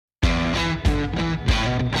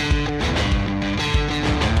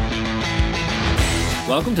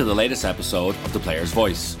Welcome to the latest episode of The Player's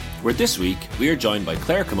Voice, where this week we are joined by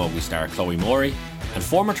Clare Camogie star Chloe Morey and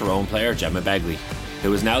former Tyrone player Gemma Begley,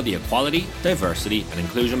 who is now the Equality, Diversity and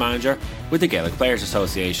Inclusion Manager with the Gaelic Players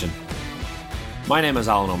Association. My name is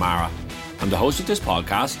Alan O'Mara. I'm the host of this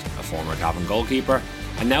podcast, a former Cavan goalkeeper,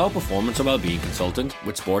 and now a performance and wellbeing consultant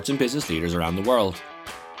with sports and business leaders around the world.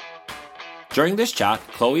 During this chat,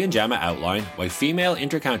 Chloe and Gemma outline why female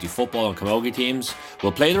inter-county football and camogie teams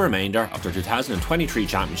will play the remainder of their 2023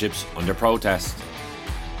 championships under protest.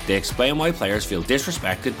 They explain why players feel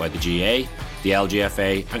disrespected by the GA, the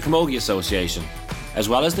LGFA and Camogie Association, as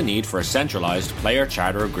well as the need for a centralised player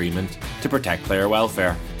charter agreement to protect player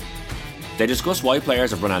welfare. They discuss why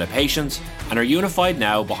players have run out of patience and are unified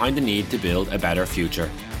now behind the need to build a better future.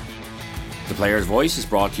 The Player's Voice is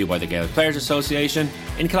brought to you by the Gaelic Players Association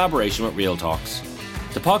in collaboration with Real Talks.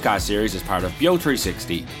 The podcast series is part of Bio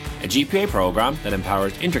 360, a GPA programme that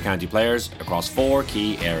empowers inter-county players across 4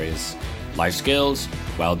 key areas: life skills,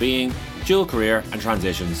 well-being, dual career and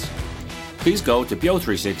transitions. Please go to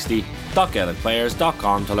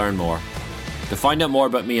bio360.gaelicplayers.com to learn more. To find out more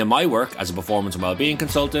about me and my work as a performance and wellbeing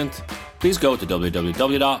consultant, please go to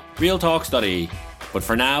www.realtalks.ie. But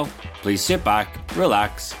for now, please sit back,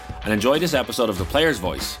 relax, and enjoy this episode of The Player's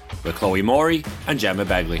Voice with Chloe Morey and Gemma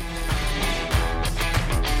Begley.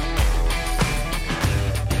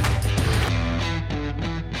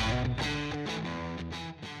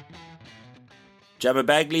 Gemma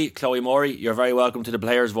Begley, Chloe Morey, you're very welcome to The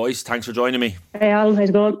Player's Voice. Thanks for joining me. Hey Alan, how's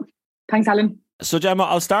it going? Thanks Alan. So Gemma,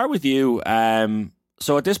 I'll start with you.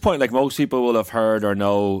 So at this point, like most people will have heard or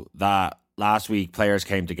know that last week players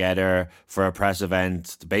came together for a press event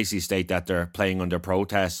to basically state that they're playing under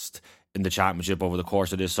protest in the championship over the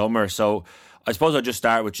course of this summer. So I suppose I'll just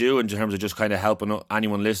start with you in terms of just kind of helping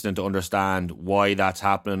anyone listening to understand why that's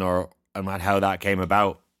happening and how that came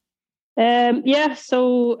about.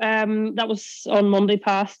 So that was on Monday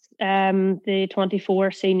past. The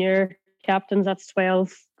 24 senior captains, that's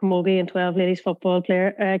 12 camogie and 12 ladies football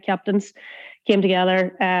player captains, came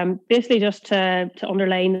together basically just to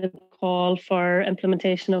underline the call for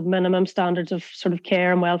implementation of minimum standards of sort of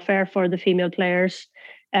care and welfare for the female players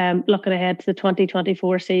looking ahead to the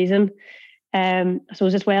 2024 season. I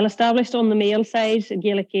suppose it's well established on the male side in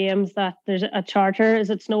Gaelic games that there's a charter, as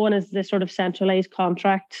it's known, as the sort of centralised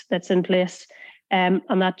contract that's in place, and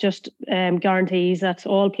that just guarantees that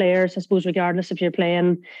all players, I suppose, regardless if you're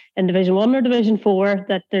playing in Division 1 or Division 4,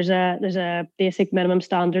 that there's a basic minimum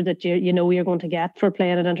standard that you know you're going to get for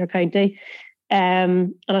playing at inter-county.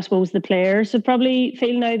 And I suppose the players would probably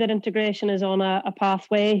feel now that integration is on a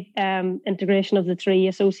pathway, integration of the 3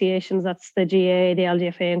 associations, that's the GA, the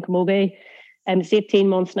LGFA and Camogie. It's 18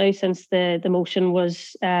 months now since the motion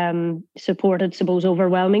was supported, suppose,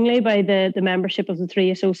 overwhelmingly by the membership of the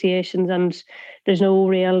 3 associations, and there's no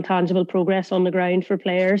real tangible progress on the ground for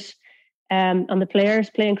players. And the players'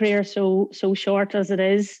 playing career so short as it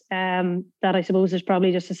is, that I suppose there's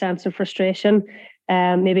probably just a sense of frustration,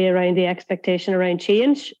 maybe around the expectation around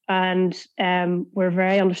change. And we're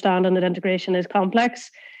very understanding that integration is complex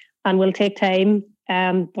and will take time.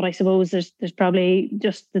 But I suppose there's probably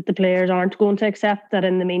just that the players aren't going to accept that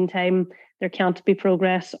in the meantime there can't be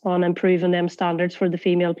progress on improving them standards for the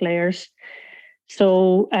female players.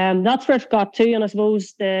 So that's where it got to, and I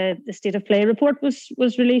suppose the state of play report was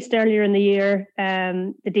released earlier in the year.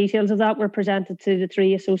 The details of that were presented to the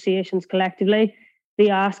 3 associations collectively. The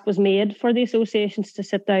ask was made for the associations to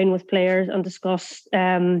sit down with players and discuss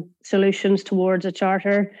solutions towards a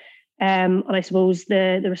charter. And I suppose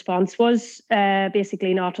the response was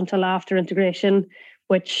basically not until after integration,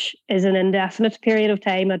 which is an indefinite period of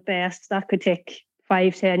time at best. That could take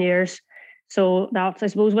 5-10 years. So that's, I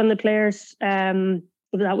suppose, when the players, that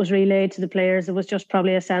was relayed to the players, it was just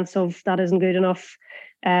probably a sense of that isn't good enough.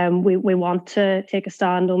 We want to take a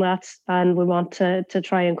stand on that, and we want to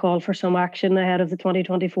try and call for some action ahead of the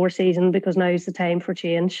 2024 season, because now is the time for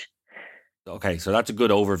change. Okay, so that's a good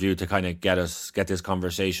overview to kind of get this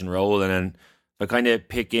conversation rolling. And if I kind of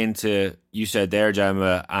pick into, you said there,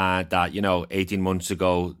 Gemma, that 18 months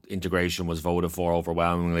ago integration was voted for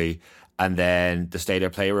overwhelmingly, and then the state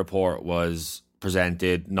of play report was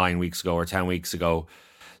presented 9 weeks ago or 10 weeks ago.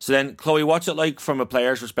 So then, Chloe, what's it like from a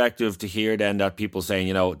player's perspective to hear then that people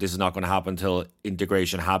saying, this is not going to happen until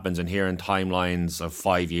integration happens, and hearing timelines of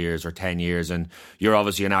 5 years or 10 years, and you're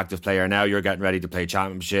obviously an active player now, you're getting ready to play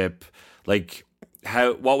championship. Like,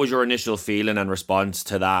 what was your initial feeling and response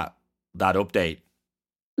to that update?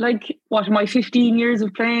 Like, what, my 15 years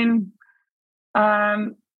of playing,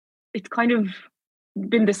 it's kind of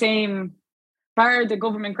been the same, bar the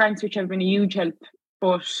government grants, which have been a huge help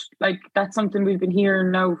but like that's something we've been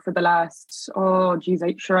hearing now for the last I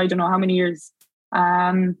don't know how many years.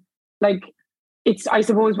 Like it's, I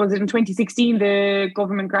suppose, was it in 2016 the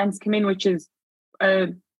government grants came in, which is a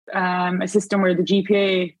system where the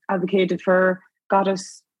GPA advocated for, got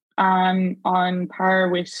us on par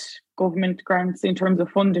with government grants in terms of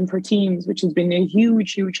funding for teams, which has been a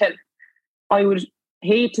huge help. I would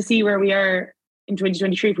hate to see where we are in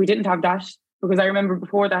 2023 if we didn't have that, because I remember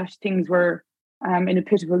before that things were in a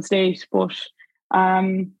pitiful state. But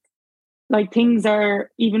like things are,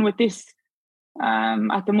 even with this,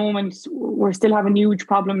 at the moment, we're still having huge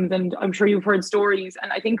problems, and I'm sure you've heard stories.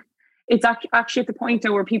 And I think it's actually at the point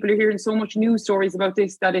now where people are hearing so much news stories about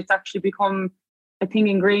this that it's actually become a thing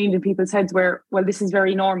ingrained in people's heads where, well, this is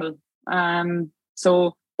very normal.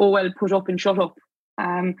 So, oh, well, put up and shut up.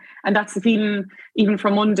 And that's the feeling even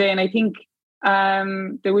from Monday. And I think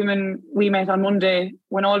the women we met on Monday,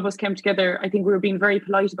 when all of us came together, I think we were being very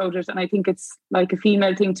polite about it. And I think it's like a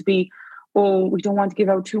female thing to be, oh, we don't want to give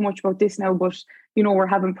out too much about this now, but, you know, we're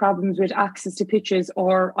having problems with access to pitches,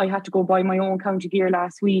 or I had to go buy my own county gear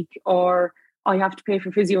last week, or I have to pay for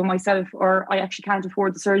physio myself, or I actually can't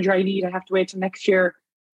afford the surgery I need, I have to wait till next year.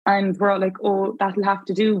 And we're all like, oh, that'll have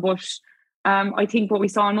to do. But I think what we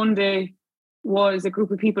saw on Monday was a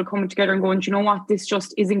group of people coming together and going, do you know what, this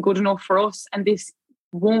just isn't good enough for us, and this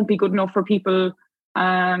won't be good enough for people who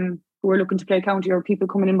are looking to play county, or people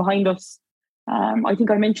coming in behind us. I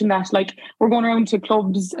think I mentioned that, like, we're going around to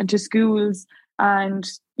clubs and to schools and,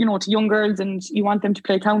 you know, to young girls, and you want them to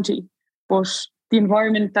play county. But the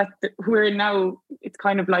environment that we're in now, it's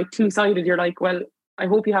kind of like two-sided. You're like, well, I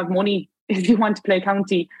hope you have money if you want to play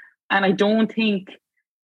county. And I don't think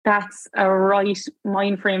that's a right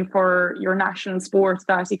mind frame for your national sport,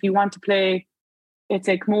 that if you want to play, let's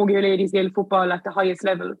say, Camogie or Ladies Gaelic football at the highest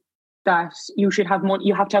level, that you should have money.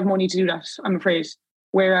 You have to have money to do that, I'm afraid.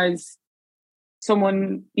 Whereas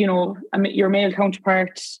someone, you know, your male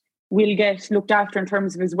counterpart will get looked after in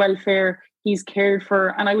terms of his welfare. He's cared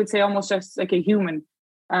for, and I would say almost just like a human.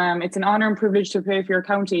 It's an honour and privilege to play for your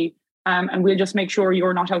county, and we'll just make sure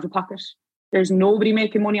you're not out of pocket. There's nobody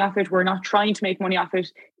making money off it. We're not trying to make money off it.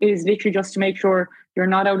 It is literally just to make sure you're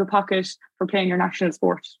not out of pocket for playing your national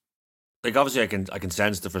sport. Like, obviously I can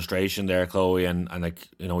sense the frustration there, Chloe, and like,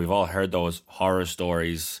 you know, we've all heard those horror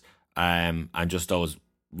stories, and just those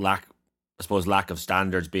lack of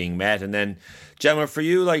standards being met. And then, Gemma, for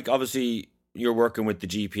you, like, obviously you're working with the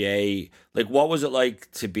GPA. Like, what was it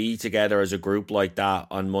like to be together as a group like that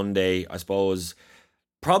on Monday? I suppose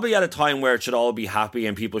probably at a time where it should all be happy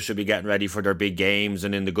and people should be getting ready for their big games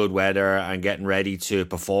and in the good weather and getting ready to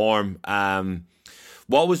perform.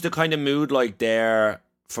 What was the kind of mood like there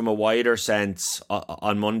from a wider sense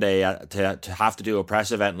on Monday to have to do a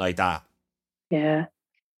press event like that? Yeah.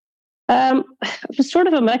 It was sort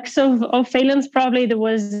of a mix of feelings. Probably there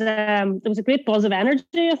was a great buzz of energy,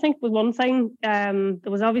 I think, was one thing. There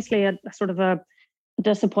was obviously a sort of a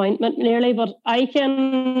disappointment nearly, but I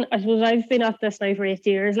suppose I've been at this now for 8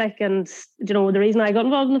 years, like, and, you know, the reason I got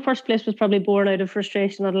involved in the first place was probably born out of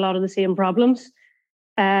frustration at a lot of the same problems.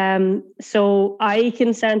 So I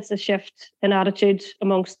can sense a shift in attitude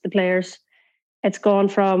amongst the players. It's gone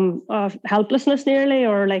from helplessness nearly,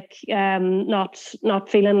 or like not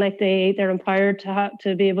feeling like they're empowered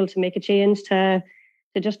to be able to make a change, to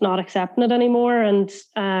just not accepting it anymore. And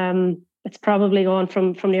it's probably gone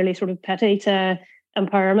from nearly sort of pity to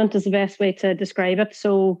empowerment is the best way to describe it.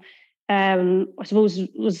 So I suppose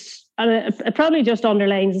it probably just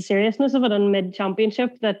underlines the seriousness of it in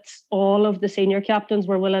mid-championship, that all of the senior captains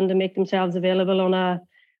were willing to make themselves available on a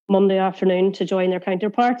Monday afternoon to join their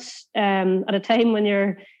counterparts at a time when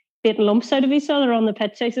you're beating lumps out of each other on the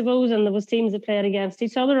pitch, I suppose. And there was teams that played against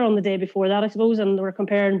each other on the day before that, I suppose, and they were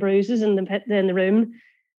comparing bruises in the room.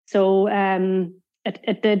 So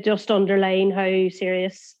it did just underline how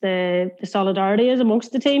serious the solidarity is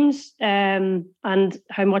amongst the teams, and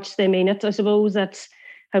how much they mean it, I suppose, that's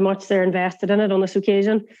how much they're invested in it on this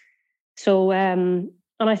occasion. So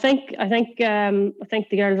and I think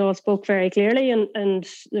the girls all spoke very clearly, and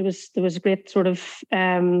there was a great sort of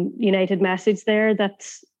united message there that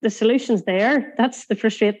the solution's there. That's the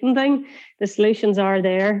frustrating thing. The solutions are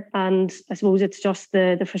there, and I suppose it's just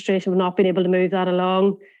the frustration of not being able to move that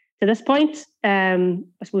along to this point. I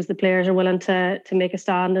suppose the players are willing to make a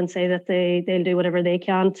stand and say that they'll do whatever they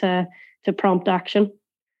can to prompt action.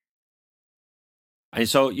 And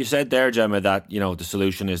so you said there, Gemma, that, you know, the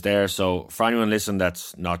solution is there. So for anyone listening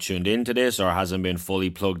that's not tuned into this or hasn't been fully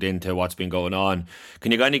plugged into what's been going on,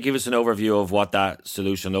 can you kind of give us an overview of what that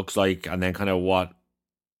solution looks like, and then kind of what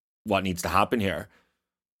needs to happen here?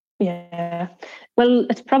 Yeah, well,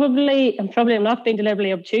 I'm not being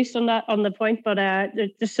deliberately obtuse on the point, but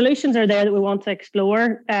the solutions are there that we want to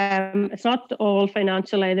explore. It's not all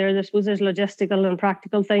financial either. I suppose there's logistical and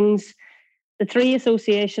practical things. The three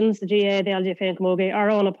associations, the GA, the LGFA and Camogie,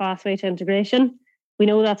 are on a pathway to integration. We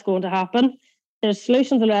know that's going to happen. There's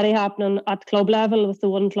solutions already happening at club level with the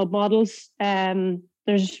one club models.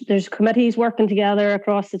 There's committees working together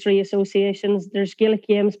across the three associations. There's Gaelic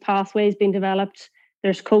Games pathways being developed.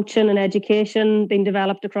 There's coaching and education being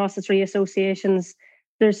developed across the three associations.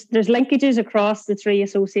 There's linkages across the three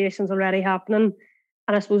associations already happening.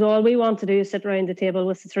 And I suppose all we want to do is sit around the table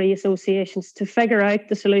with the three associations to figure out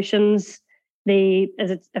the solutions.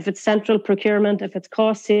 If it's central procurement, if it's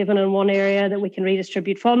cost saving in one area that we can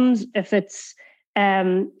redistribute funds, if it's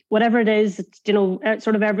whatever it is,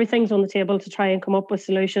 sort of everything's on the table to try and come up with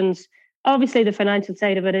solutions. Obviously, the financial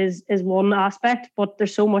side of it is one aspect, but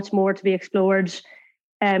there's so much more to be explored.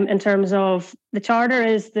 In terms of the charter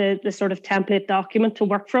is the sort of template document to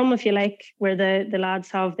work from, if you like, where the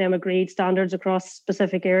lads have them agreed standards across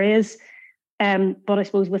specific areas. But I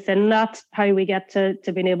suppose within that, how we get to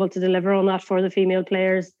being able to deliver on that for the female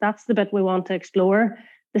players, that's the bit we want to explore.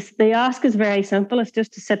 The ask is very simple. It's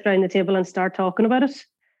just to sit around the table and start talking about it.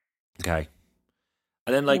 Okay.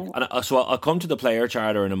 And then, so I'll come to the player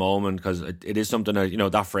charter in a moment, because it is something that,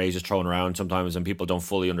 that phrase is thrown around sometimes and people don't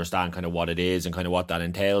fully understand kind of what it is and kind of what that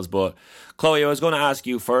entails. But Chloe, I was going to ask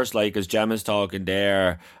you first, as Gemma's talking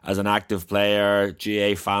there, as an active player,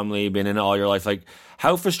 GA family, been in it all your life,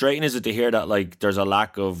 how frustrating is it to hear that, there's a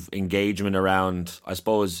lack of engagement around, I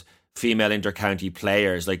suppose, female intercounty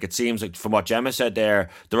players? It seems like from what Gemma said there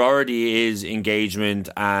already is engagement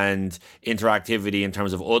and interactivity in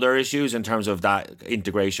terms of other issues, in terms of that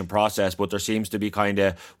integration process, but there seems to be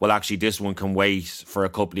actually this one can wait for a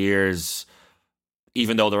couple of years,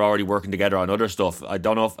 even though they're already working together on other stuff. I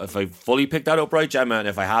don't know if I fully picked that up right, Gemma, and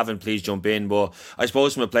if I haven't, please jump in. But I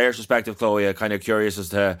suppose from a player's perspective, Chloe, I'm kind of curious as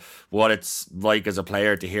to what it's like as a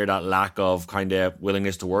player to hear that lack of kind of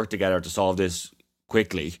willingness to work together to solve this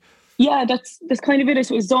quickly. Yeah, that's kind of it.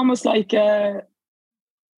 So it's almost like we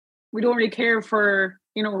don't really care for,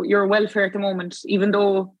 your welfare at the moment, even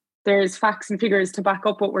though there's facts and figures to back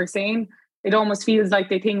up what we're saying. It almost feels like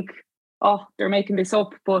they think, oh, they're making this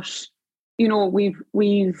up. But,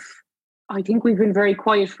 I think we've been very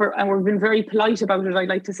quiet and we've been very polite about it, I'd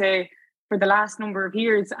like to say, for the last number of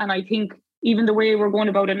years. And I think even the way we're going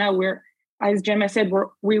about it now, as Gemma said,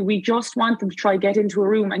 we just want them to try get into a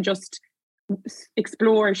room and just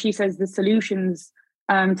explore, she says, the solutions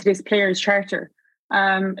to this players' charter.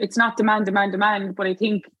 It's not demand, but I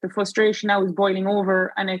think the frustration now is boiling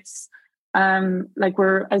over, and it's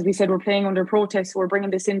as we said, we're playing under protest. So we're bringing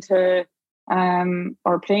this into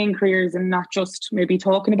our playing careers and not just maybe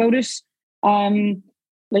talking about it.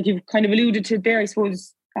 Like you've kind of alluded to there, I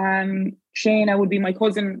suppose. Shane would be my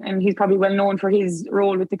cousin, and he's probably well known for his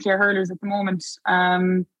role with the Clare Hurlers at the moment.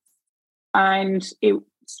 And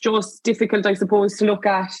it's just difficult, I suppose, to look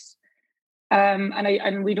at.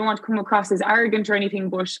 And we don't want to come across as arrogant or anything,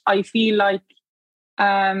 but I feel like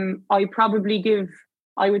I probably give,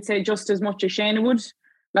 I would say, just as much as Shane would.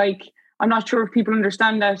 I'm not sure if people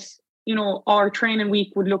understand that, our training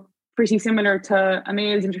week would look pretty similar to a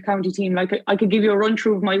males intercounty team. I could give you a run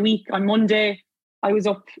through of my week. On Monday, I was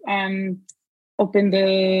up with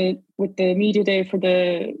the media day for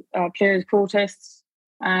the players' protests.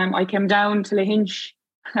 I came down to Lahinch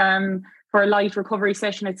for a light recovery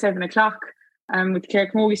session at 7:00 with the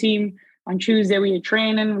Clare Camogie team. On Tuesday, we had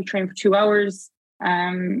training. We trained for 2 hours.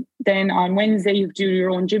 Then on Wednesday, you do your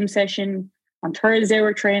own gym session. On Thursday,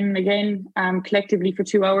 we're training again collectively for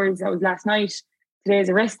 2 hours. That was last night. Today is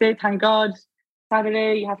a rest day, thank God.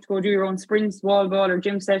 Saturday, you have to go do your own sprints, wall ball or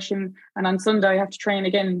gym session. And on Sunday, I have to train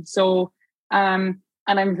again. So, and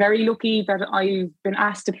I'm very lucky that I've been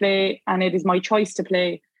asked to play, and it is my choice to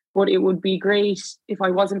play. But it would be great if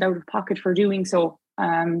I wasn't out of pocket for doing so,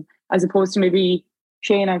 as opposed to maybe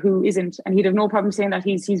Shayna, who isn't. And he'd have no problem saying that.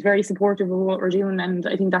 He's very supportive of what we're doing, and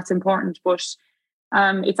I think that's important. But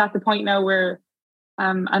it's at the point now where,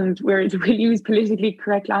 and where we'll use politically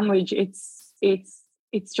correct language, it's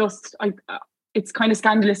just, it's kind of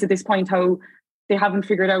scandalous at this point how they haven't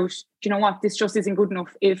figured out, do you know what, this just isn't good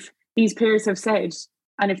enough. If these players have said,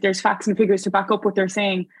 and if there's facts and figures to back up what they're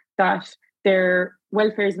saying, that their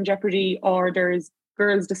welfare is in jeopardy, or there's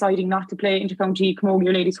girls deciding not to play intercounty camogie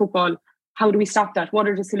or ladies football, how do we stop that? What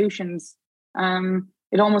are the solutions?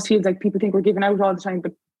 It almost feels like people think we're giving out all the time,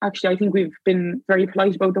 but actually I think we've been very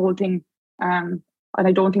polite about the whole thing. And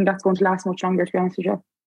I don't think that's going to last much longer, to be honest with you.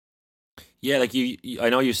 Yeah, I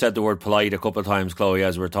know you said the word polite a couple of times, Chloe,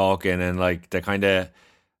 as we're talking, and the kind of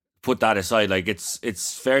put that aside, like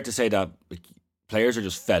it's fair to say that like, players are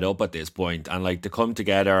just fed up at this point, and like to come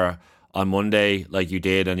together on Monday like you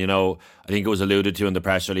did, and I think it was alluded to in the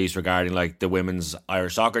press release regarding like the women's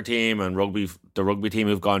Irish soccer team and the rugby team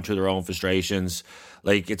who've gone through their own frustrations.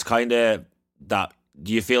 Like it's kind of that.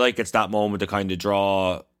 Do you feel like it's that moment to kind of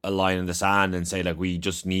draw a line in the sand and say like we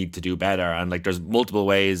just need to do better, and like there's multiple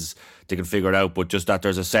ways they can figure it out, but just that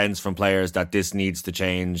there's a sense from players that this needs to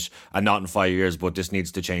change, and not in 5 years, but this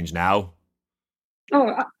needs to change now?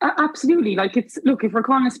 Oh, absolutely. Like look, if we're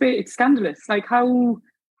calling a spade, it's scandalous. Like how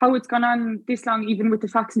it's gone on this long, even with the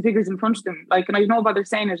facts and figures in front of them. Like, and I have no bother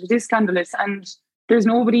saying it is scandalous, and there's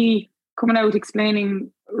nobody coming out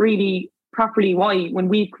explaining really properly why when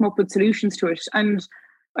we come up with solutions to it. And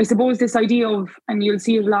I suppose this idea of, and you'll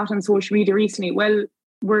see it a lot on social media recently, well,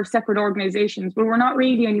 we're separate organisations, but we're not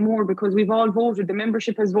really anymore, because we've all voted, the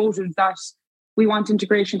membership has voted that we want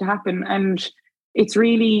integration to happen. And it's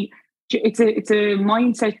really, it's a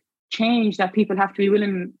mindset change that people have to be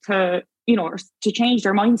willing to, to change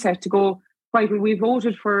their mindset to go, right, we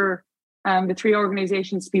voted for the three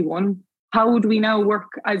organisations to be one. How do we now work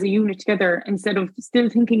as a unit together instead of still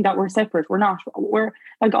thinking that we're separate? We're not. We're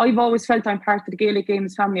like, I've always felt I'm part of the Gaelic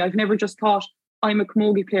Games family. I've never just thought I'm a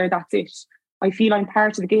camogie player, that's it. I feel I'm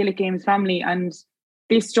part of the Gaelic Games family, and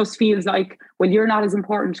this just feels like, well, you're not as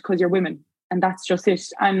important because you're women, and that's just it.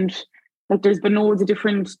 And like, there's been loads of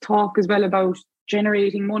different talk as well about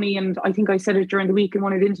generating money, and I think I said it during the week in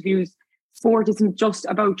one of the interviews. Sport isn't just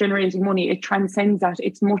about generating money; it transcends that.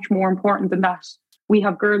 It's much more important than that. We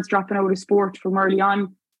have girls dropping out of sport from early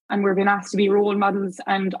on, and we're being asked to be role models.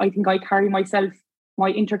 And I think I carry myself,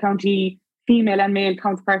 my intercounty female and male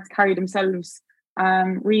counterparts carry themselves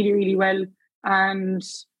really, really well. And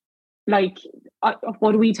like,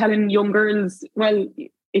 what are we telling young girls? Well,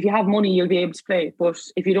 if you have money, you'll be able to play, but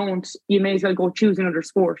if you don't, you may as well go choose another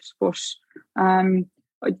sport. But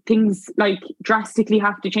things like drastically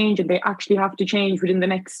have to change, and they actually have to change within the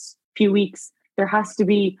next few weeks. There has to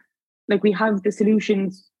be, like, we have the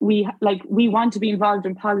solutions. We want to be involved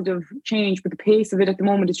in positive change, but the pace of it at the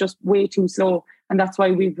moment is just way too slow, and that's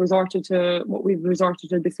why we've resorted to what we've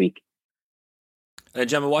resorted to this week.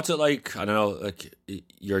 Gemma, what's it like? I don't know, like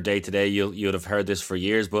your day to day. You'd have heard this for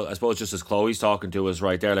years, but I suppose just as Chloe's talking to us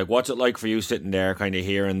right there, like, what's it like for you sitting there, kind of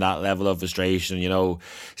hearing that level of frustration?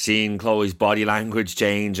 Seeing Chloe's body language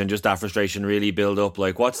change and just that frustration really build up.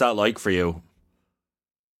 Like, what's that like for you?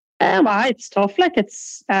 Well, it's tough. Like,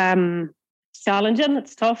 it's challenging.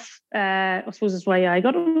 It's tough. I suppose that's why I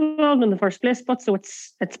got involved in the first place. But so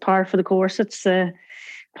it's par for the course. It's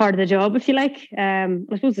part of the job, if you like. I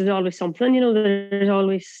suppose there's always something.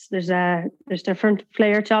 There's different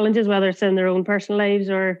player challenges, whether it's in their own personal lives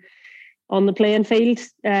or on the playing field,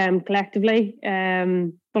 collectively.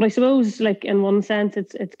 But I suppose, like, in one sense,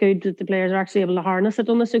 it's good that the players are actually able to harness it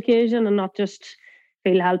on this occasion and not just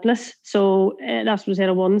feel helpless. So that's what I said.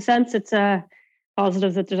 In one sense, it's a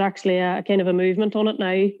positive that there's actually a kind of a movement on it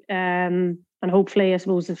now, and hopefully, I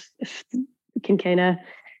suppose, if we can kind of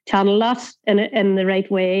channel that in the right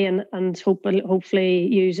way and hopefully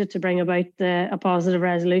use it to bring about a positive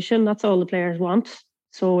resolution. That's all the players want.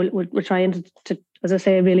 So we're trying to, as I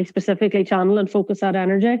say, really specifically channel and focus that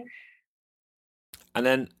energy. And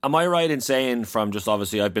then, am I right in saying, from just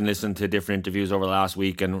obviously I've been listening to different interviews over the last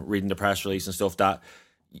week and reading the press release and stuff, that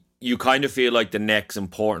you kind of feel like the next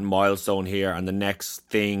important milestone here and the next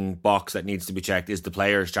box that needs to be checked is the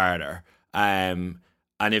players' charter?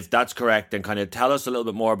 And if that's correct, then kind of tell us a little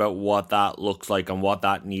bit more about what that looks like and what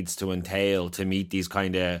that needs to entail to meet these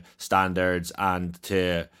kind of standards and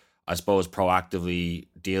to, I suppose, proactively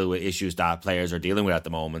deal with issues that players are dealing with at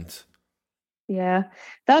the moment. Yeah,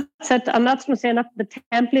 that's it. And that's what I'm saying. The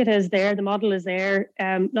template is there, the model is there.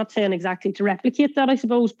 Not saying exactly to replicate that, I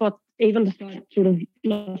suppose, but even to start sort of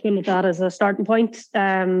looking at that as a starting point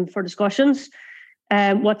for discussions.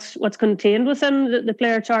 What's contained within the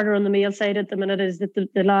player charter on the male side at the minute is that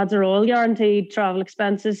the lads are all guaranteed travel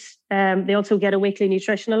expenses. They also get a weekly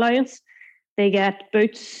nutrition allowance. They get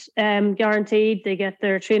boots guaranteed. They get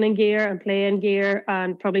their training gear and playing gear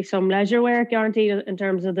and probably some leisure wear guaranteed in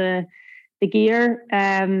terms of the gear.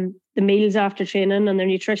 The meals after training and their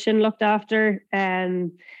nutrition looked after.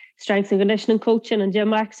 Strength and conditioning coaching and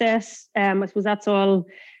gym access. I suppose that's all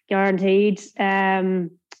guaranteed.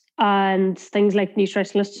 And things like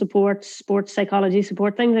nutritionist support, sports psychology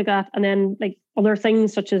support, things like that. And then like other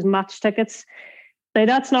things such as match tickets.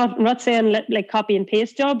 Now I'm not saying like copy and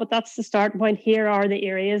paste job, but that's the starting point. Here are the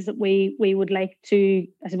areas that we would like to,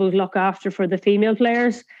 I suppose, look after for the female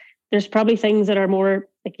players. There's probably things that are more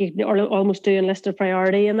like you're almost doing list of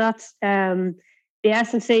priority in that. the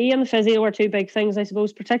S&C and the physio are two big things, I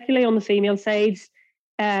suppose, particularly on the female side.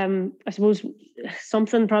 I suppose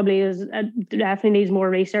something probably is definitely needs more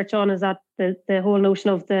research on is that the whole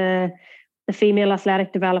notion of the female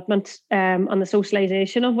athletic development and the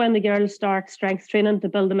socialisation of when the girls start strength training to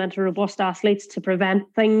build them into robust athletes to prevent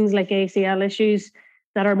things like ACL issues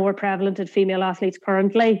that are more prevalent in female athletes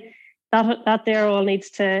currently. That there all needs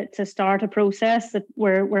to start a process that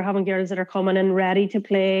we're having girls that are coming in ready to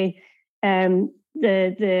play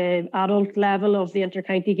the adult level of the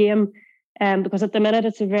intercounty game, because at the minute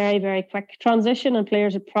it's a very, very quick transition and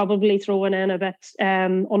players are probably throwing in a bit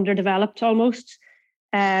underdeveloped almost.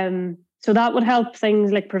 So that would help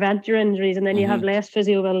things like prevent your injuries, and then you have less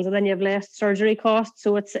physio bills, and then you have less surgery costs.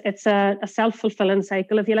 So it's a self-fulfilling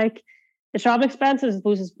cycle, if you like. The travel expenses, I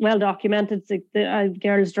suppose, is well documented. The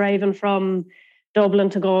girls driving from Dublin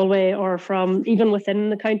to Galway, or from even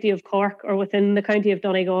within the county of Cork or within the county of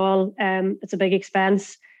Donegal, it's a big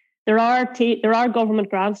expense. There are government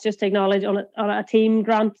grants, just to acknowledge, on a team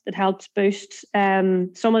grant that helps boost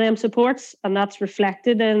some of them supports, and that's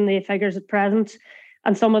reflected in the figures at present.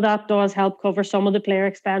 And some of that does help cover some of the player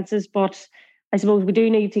expenses, but I suppose we do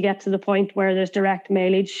need to get to the point where there's direct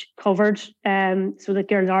mileage covered, so that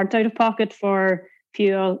girls aren't out of pocket for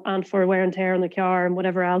fuel and for wear and tear on the car and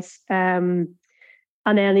whatever else. And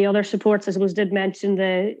then the other supports, I suppose, did mention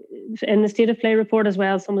in the State of Play report as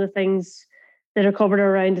well, some of the things that are covered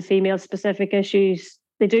around the female-specific issues.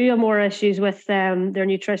 They do have more issues with their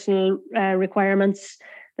nutritional requirements,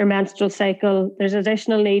 their menstrual cycle. There's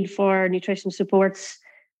additional need for nutrition supports.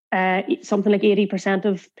 Something like 80%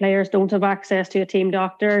 of players don't have access to a team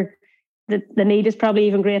doctor. The need is probably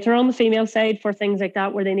even greater on the female side for things like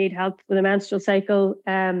that, where they need help with the menstrual cycle,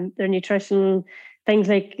 their nutritional things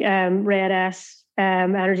like red S,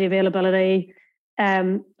 energy availability,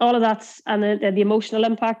 all of that's, and the emotional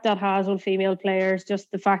impact that has on female players,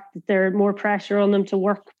 just the fact that there's more pressure on them to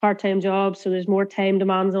work part-time jobs, so there's more time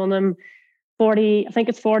demands on them. I think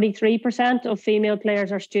it's 43% of female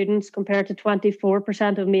players are students compared to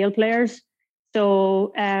 24% of male players.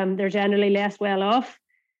 So they're generally less well off.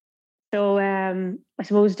 So I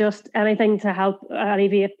suppose just anything to help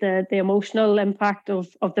alleviate the emotional impact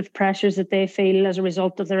of the pressures that they feel as a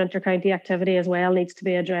result of their intercounty activity as well needs to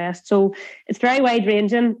be addressed. So it's very wide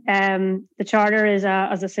ranging. The charter is,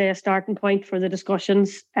 as I say, a starting point for the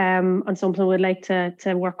discussions, and something we'd like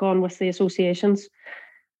to work on with the associations.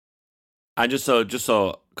 And just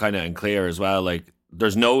so kind of clear as well, like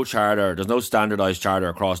there's no standardized charter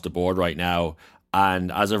across the board right now.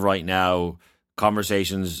 And as of right now,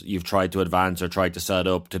 conversations you've tried to advance or tried to set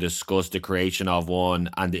up to discuss the creation of one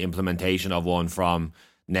and the implementation of one from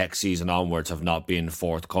next season onwards have not been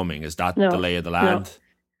forthcoming. Is that the lay of the land? No.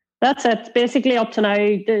 That's it. Basically, up to now,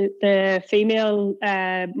 the female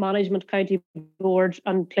management county board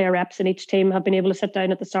and player reps in each team have been able to sit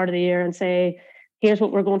down at the start of the year and say, here's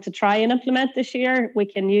what we're going to try and implement this year. We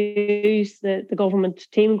can use the government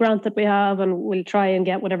team grant that we have, and we'll try and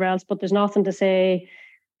get whatever else, but there's nothing to say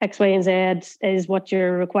X, Y, and Z is what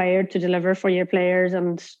you're required to deliver for your players,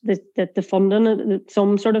 and the funding,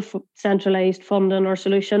 some sort of centralised funding or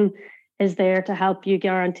solution is there to help you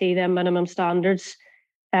guarantee them minimum standards.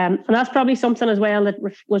 And that's probably something as well that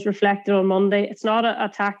was reflected on Monday. It's not an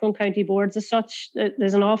attack on county boards as such.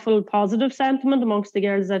 There's an awful positive sentiment amongst the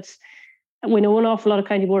girls that we know an awful lot of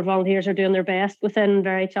county board volunteers are doing their best within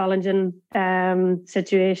very challenging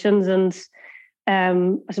situations, and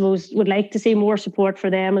I suppose would like to see more support for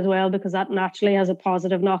them as well, because that naturally has a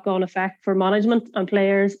positive knock-on effect for management and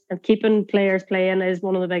players, and keeping players playing is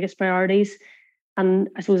one of the biggest priorities. And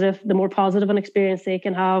I suppose if the more positive an experience they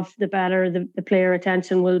can have, the better the player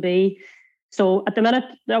retention will be. So at the minute,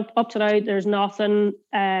 up to now, there's nothing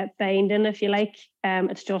binding, if you like.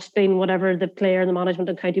 It's just been whatever the player, the management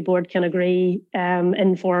and county board can agree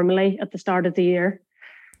informally at the start of the year.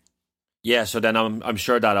 Yeah, so then I'm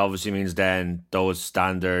sure that obviously means then those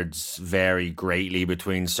standards vary greatly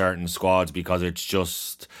between certain squads, because it's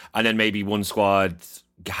just, and then maybe one squad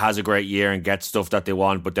has a great year and gets stuff that they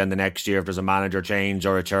want, but then the next year if there's a manager change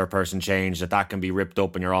or a chairperson change, that can be ripped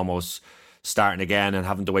up and you're almost starting again and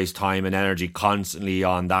having to waste time and energy constantly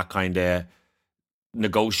on that kind of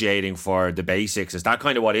negotiating for the basics. Is that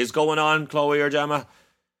kind of what is going on, Chloe or Gemma?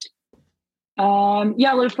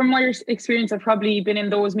 Yeah, well, from my experience, I've probably been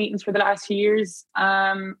in those meetings for the last few years.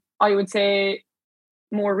 I would say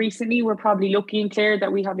more recently, we're probably lucky and clear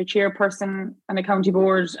that we have a chairperson and a county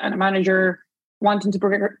board and a manager wanting to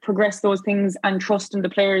progress those things and trusting the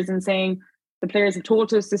players and saying the players have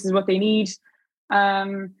told us this is what they need.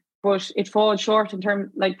 But it falls short in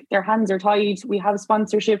terms, like, their hands are tied. We have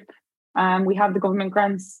sponsorship, we have the government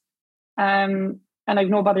grants. and I've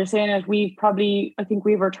no bother saying it, I think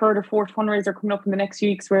we have our third or fourth fundraiser coming up in the next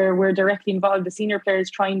few weeks where we're directly involved, the senior players,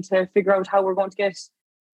 trying to figure out how we're going to get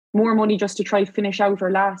more money just to try finish out or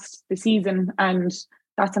last the season. And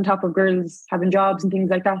that's on top of girls having jobs and things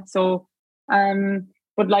like that. So,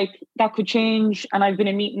 but like that could change. And I've been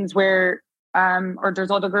in meetings where, or there's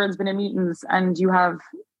other girls been in meetings and you have,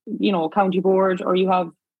 county board, or you have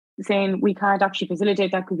saying we can't actually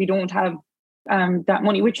facilitate that because we don't have that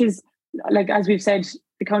money, which is, like, as we've said,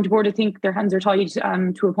 the county board, I think their hands are tied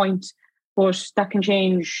to a point, but that can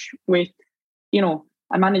change with,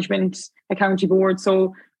 a management, a county board.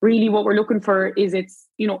 So really what we're looking for is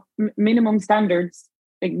minimum standards,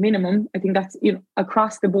 like minimum. I think that's,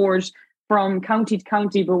 across the board from county to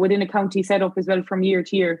county, but within a county setup as well from year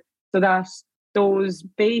to year, so that those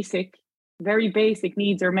very basic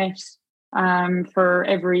needs are met for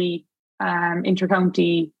every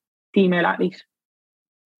inter-county female athlete.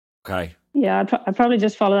 Okay. Yeah, I'd probably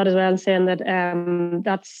just follow that as well, saying that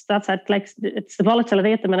that's it. Like, it's the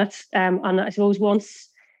volatility at the minute, and I suppose once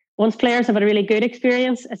players have had a really good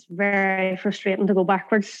experience, it's very frustrating to go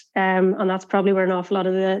backwards, and that's probably where an awful lot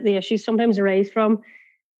of the issues sometimes arise from.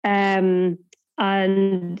 And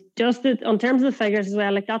just on terms of the figures as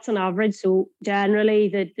well, like that's an average. So generally,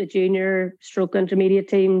 the junior stroke intermediate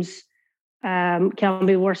teams can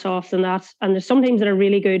be worse off than that, and there's some teams that are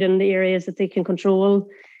really good in the areas that they can control.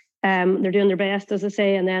 They're doing their best, as I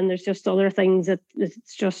say, and then there's just other things that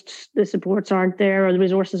it's just the supports aren't there or the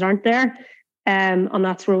resources aren't there, and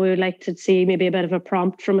that's where we would like to see maybe a bit of a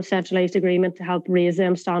prompt from a centralised agreement to help raise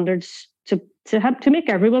them standards to make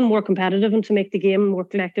everyone more competitive and to make the game more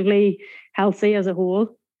collectively healthy as a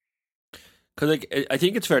whole. Because I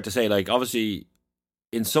think it's fair to say, like, obviously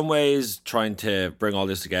in some ways trying to bring all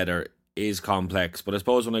this together is complex, but I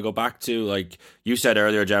suppose when I go back to, like you said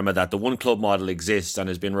earlier, Gemma, that the one club model exists and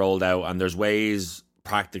has been rolled out, and there's ways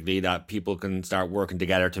practically that people can start working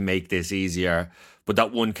together to make this easier, but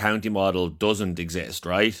that one county model doesn't exist,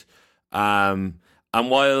 right? And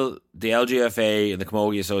while the LGFA and the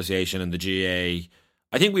Camogie Association and the GA,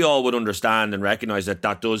 I think we all would understand and recognise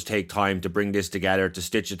that does take time to bring this together, to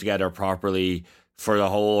stitch it together properly, for the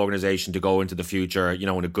whole organisation to go into the future, in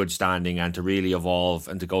a good standing and to really evolve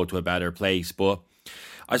and to go to a better place. But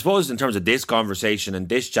I suppose in terms of this conversation and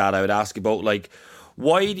this chat, I would ask about, like,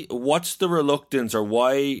 what's the reluctance, or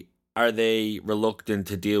why are they reluctant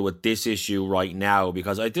to deal with this issue right now?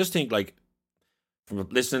 Because I just think, like, from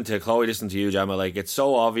listening to Chloe, listening to you, Gemma, like, it's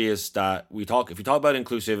so obvious that if you talk about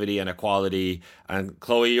inclusivity and equality, and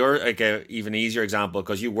Chloe, you're like a even easier example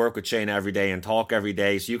because you work with Shane every day and talk every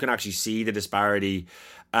day, so you can actually see the disparity.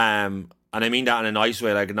 And I mean that in a nice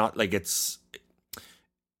way, like, not like it's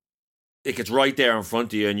right there in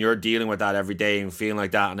front of you and you're dealing with that every day and feeling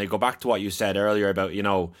like that. And I go back to what you said earlier about,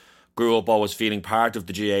 grew up always feeling part of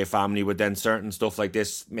the GA family, but then certain stuff like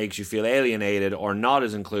this makes you feel alienated or not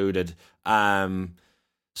as included.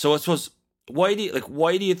 So I suppose, why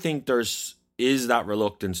do you think is that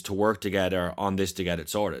reluctance to work together on this to get it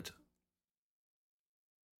sorted?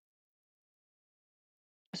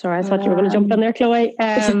 Sorry, I thought you were going to jump in there, Chloe.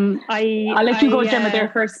 I'll let you go, Gemma, there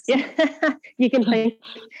first. Yeah, you can think.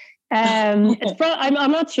 I'm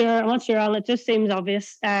not sure. And it just seems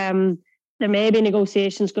obvious. There may be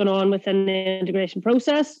negotiations going on within the integration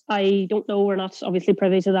process. I don't know. We're not obviously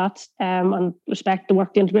privy to that, and respect the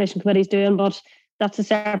work the integration committee is doing, but that's a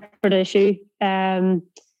separate issue.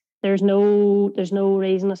 There's no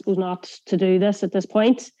reason, I suppose, not to do this at this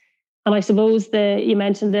point. And I suppose you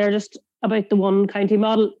mentioned there just about the one county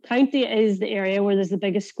model. County is the area where there's the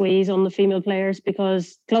biggest squeeze on the female players,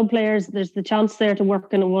 because club players, there's the chance there to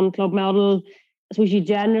work in a one club model. I suppose you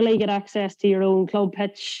generally get access to your own club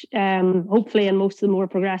pitch, hopefully in most of the more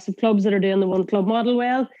progressive clubs that are doing the one club model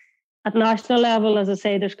well. At national level, as I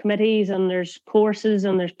say, there's committees and there's courses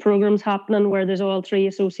and there's programs happening where there's all three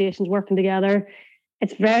associations working together.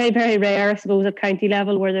 It's very, very rare, I suppose, at county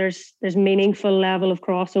level where there's meaningful level of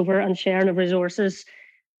crossover and sharing of resources.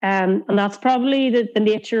 And that's probably the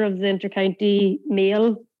nature of the intercounty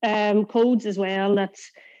male codes as well.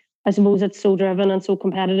 That's, I suppose, it's so driven and so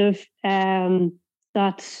competitive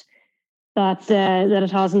that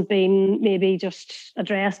it hasn't been maybe just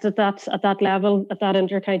addressed at that level, at that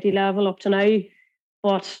intercounty level up to now.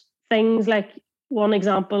 But things like, one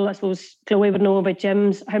example, I suppose Chloe would know about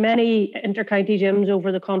gyms. How many intercounty gyms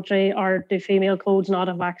over the country do female codes not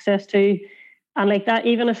have access to? And like that,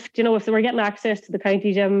 even if they were getting access to the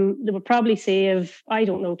county gym, they would probably save, I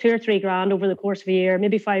don't know, 2 or 3 grand over the course of a year,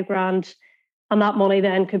 maybe 5 grand. And that money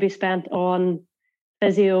then could be spent on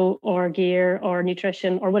physio or gear or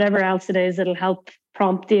nutrition or whatever else it is that'll help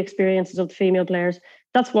prompt the experiences of the female players.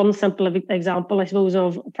 that's one simple example, I suppose,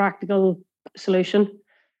 of a practical solution.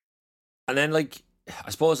 And then, like, I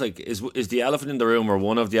suppose, like, is the elephant in the room, or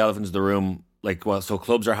one of the elephants in the room, like, well, so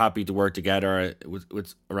clubs are happy to work together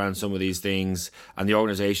with around some of these things, and the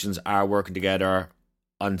organisations are working together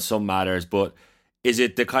on some matters, but is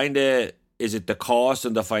it the cost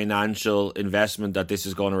and the financial investment that this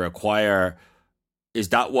is going to require? Is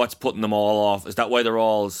that what's putting them all off? Is that why they're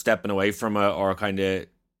all stepping away from it, or kind of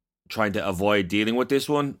trying to avoid dealing with this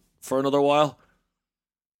one for another while?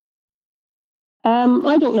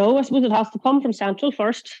 I don't know. I suppose it has to come from central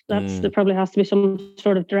first. There probably has to be some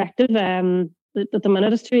sort of directive. At the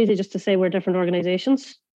minute, it's too easy just to say we're different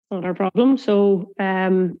organisations. Not our problem. So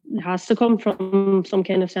it has to come from some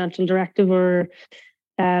kind of central directive, or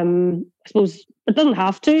I suppose it doesn't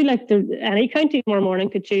have to. Like, any county tomorrow morning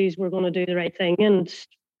could choose we're going to do the right thing and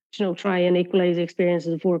try and equalise the experience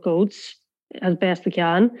of the four codes as best we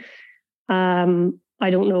can. I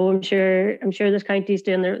don't know. I'm sure this county's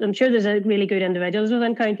doing their. I'm sure there's a really good individuals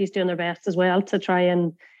within counties doing their best as well to try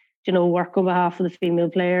and work on behalf of the female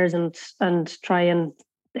players and try and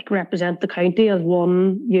represent the county as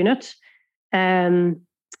one unit.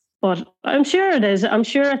 But I'm sure it is. I'm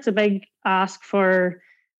sure it's a big ask for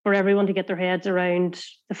everyone to get their heads around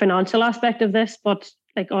the financial aspect of this. But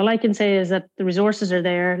all I can say is that the resources are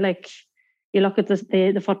there. You look at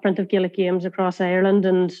the footprint of Gaelic games across Ireland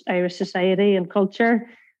and Irish society and culture.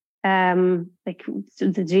 The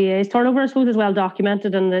GA's turnover, I suppose, is well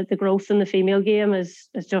documented, and the growth in the female game is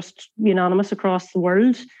just unanimous across the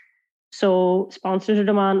world. So sponsors are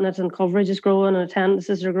demanding it, and coverage is growing, and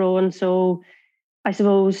attendances are growing. So I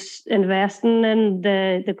suppose investing in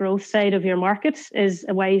the growth side of your market is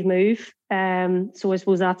a wise move. So I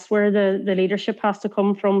suppose that's where the leadership has to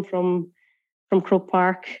come from Croke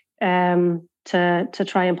Park. To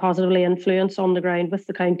try and positively influence on the ground with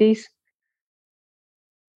the counties.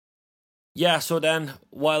 Yeah, so then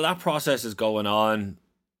while that process is going on,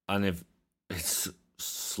 and if it's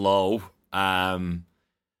slow, when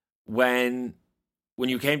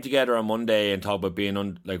you came together on Monday and talked about being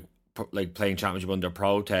on like playing championship under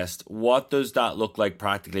protest, what does that look like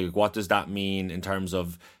practically? What does that mean in terms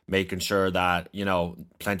of making sure that,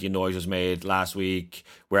 plenty of noise was made last week,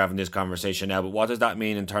 we're having this conversation now, but what does that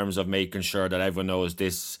mean in terms of making sure that everyone knows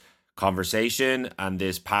this conversation and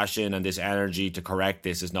this passion and this energy to correct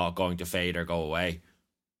this is not going to fade or go away?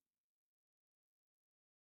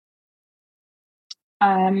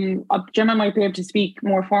 Gemma might be able to speak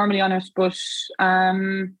more formally on it, but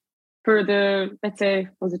for let's say,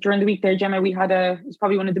 was it during the week there, Gemma, we had it's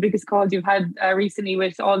probably one of the biggest calls you've had recently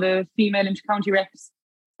with all the female inter-county reps.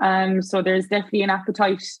 So there's definitely an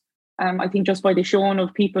appetite, I think, just by the showing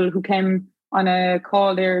of people who came on a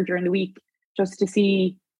call there during the week, just to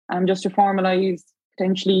see, just to formalise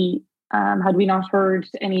potentially, had we not heard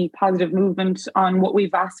any positive movement on what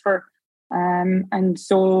we've asked for. And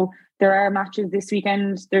so there are matches this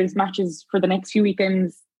weekend, there's matches for the next few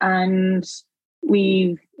weekends, and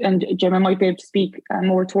Gemma might be able to speak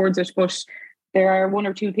more towards it, but there are one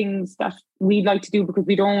or two things that we'd like to do because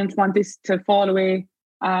we don't want this to fall away.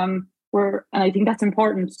 And I think that's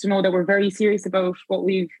important to know that we're very serious about what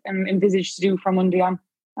we've envisaged to do from Monday on.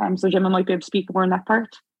 So Gemma might be able to speak more on that part.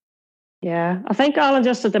 Yeah, I think, Alan,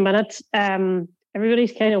 just at the minute,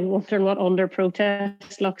 everybody's kind of wondering what under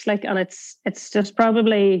protest looks like, and it's just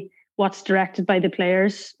probably what's directed by the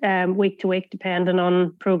players week to week, depending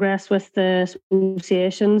on progress with the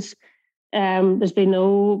associations. There's been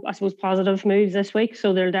no, I suppose, positive moves this week,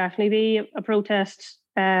 so there'll definitely be a protest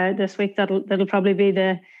this week. That'll probably be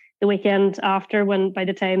the weekend after, by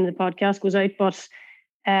the time the podcast goes out. But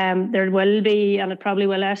there will be, and it probably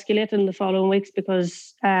will escalate in the following weeks,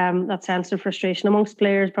 because that sense of frustration amongst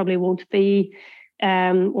players probably won't be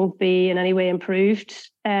in any way improved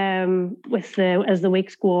as the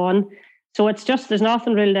weeks go on. So it's just, there's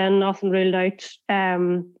nothing ruled in, nothing ruled out. I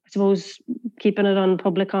suppose keeping it on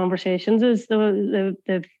public conversations is the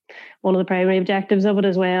one of the primary objectives of it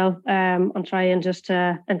as well, and trying just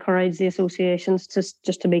to encourage the associations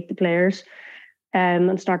to meet the players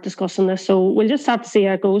and start discussing this. So we'll just have to see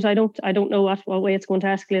how it goes. I don't know what way it's going to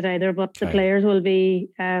escalate either, but the players will be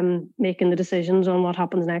making the decisions on what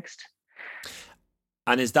happens next.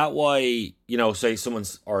 And is that why, say if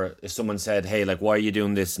someone said, hey, why are you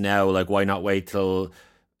doing this now? Why not wait till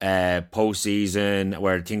postseason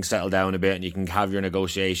where things settle down a bit and you can have your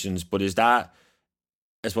negotiations? But is that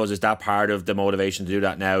part of the motivation to do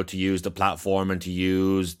that now, to use the platform and to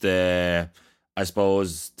use the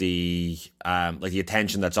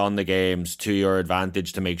attention that's on the games to your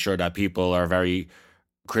advantage, to make sure that people are very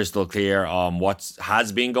crystal clear on what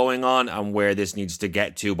has been going on and where this needs to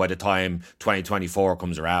get to by the time 2024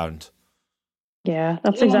 comes around. Yeah,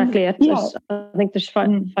 that's exactly it. Yeah. I think there's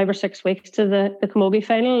 5 or 6 weeks to the Camogie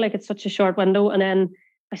final. Like, it's such a short window. And then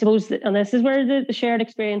I suppose, and this is where the shared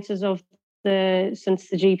experiences of since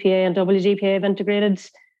the GPA and WGPA have integrated,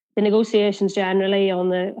 the negotiations generally on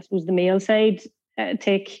the male side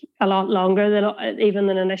take a lot longer than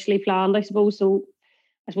initially planned, I suppose. So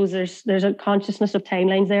I suppose there's a consciousness of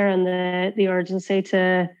timelines there, and the urgency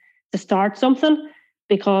to start something,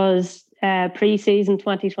 because pre-season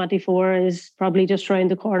 2024 is probably just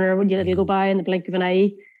around the corner. You'll go by in the blink of an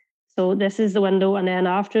eye. So this is the window, and then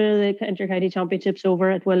after the Inter-County Championship's over,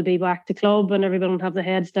 it will be back to club, and everyone will have their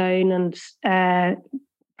heads down and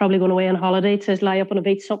probably going away on holiday to lie up on a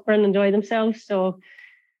beach somewhere and enjoy themselves. So.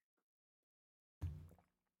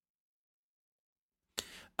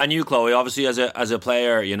 And you, Chloe, obviously as a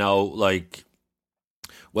player, like,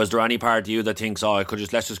 was there any part of you that thinks,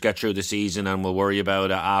 let's just get through the season and we'll worry about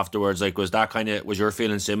it afterwards? Like, was your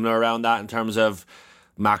feeling similar around that in terms of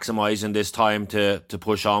maximising this time to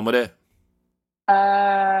push on with it?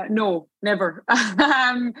 No, never.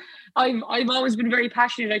 I've always been very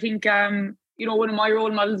passionate. I think one of my role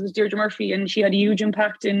models was Deirdre Murphy, and she had a huge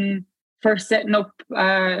impact in first setting up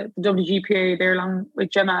the WGPA there along with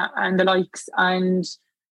Gemma and the likes, and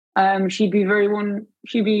she'd be very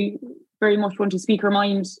much one to speak her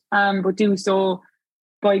mind, but do so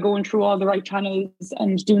by going through all the right channels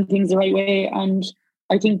and doing things the right way. And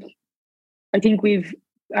I think we're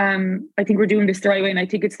doing this the right way, and I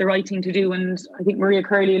think it's the right thing to do. And I think Maria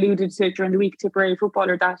Curley alluded to it during the week, Tipperary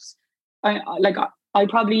footballer, that I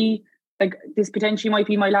probably, like, this potentially might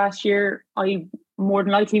be my last year. I more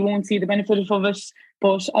than likely won't see the benefit of it,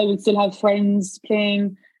 but I will still have friends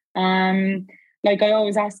playing. Like, I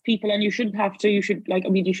always ask people, and you should have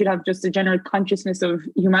just a general consciousness of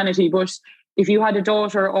humanity. But if you had a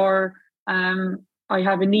daughter, or I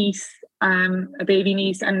have a niece, a baby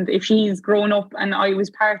niece, and if she's grown up and I was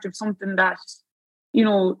part of something that,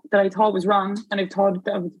 that I thought was wrong, and I've thought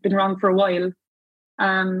that it's been wrong for a while,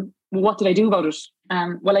 what did I do about it?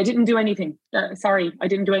 Well, I didn't do anything. Sorry, I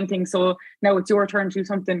didn't do anything. So now it's your turn to do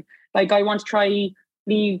something. Like, I want to try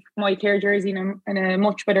leave my Clare jersey in a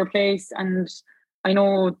much better place. And I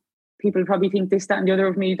know people probably think this, that and the other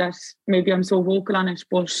of me, that maybe I'm so vocal on it,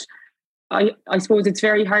 but I suppose it's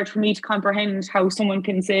very hard for me to comprehend how someone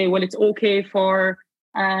can say, well, it's okay for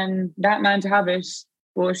that man to have it,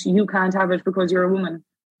 but you can't have it because you're a woman.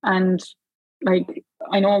 And, like,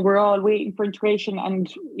 I know we're all waiting for integration,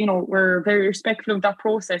 and we're very respectful of that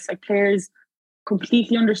process. Like, players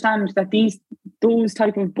completely understand that those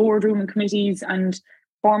type of boardroom and committees and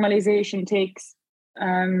formalization takes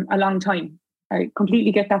a long time. I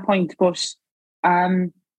completely get that point, but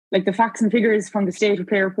like, the facts and figures from the State of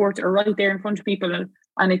Play report are right there in front of people,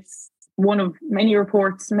 and it's one of many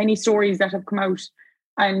reports, many stories that have come out,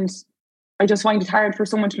 and I just find it hard for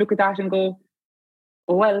someone to look at that and go,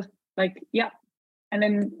 oh well, like, yeah. And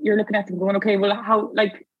then you're looking at them going, okay, well, how,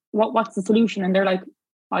 like, what's the solution? And they're like,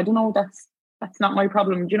 I don't know, that's not my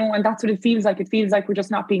problem, and that's what it feels like. It feels like we're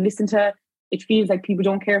just not being listened to. It feels like people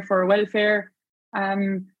don't care for our welfare.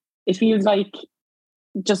 It feels like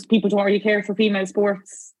just people don't really care for female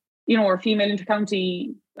sports, or female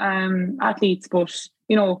intercounty athletes. But,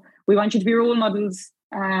 we want you to be role models,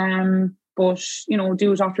 but,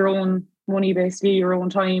 do it off your own money, basically, your own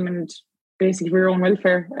time, and basically for your own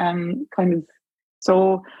welfare, kind of.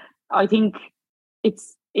 So I think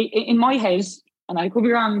it's in my head, and I could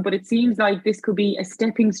be wrong, but it seems like this could be a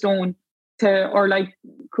stepping stone to, or like,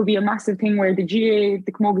 could be a massive thing where the GA,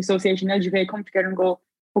 the Camogie Association, LGPA come together and go,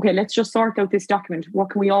 okay, let's just sort out this document. What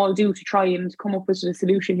can we all do to try and come up with a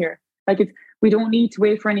solution here? Like, we don't need to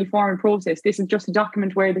wait for any formal process. This is just a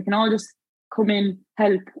document where they can all just come in,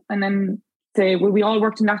 help, and then say, well, we all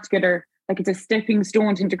worked on that together. Like, it's a stepping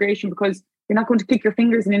stone to integration, because you're not going to click your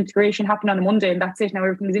fingers and integration happen on a Monday and that's it, now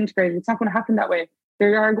everything is integrated. It's not going to happen that way.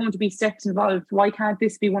 There are going to be steps involved. Why can't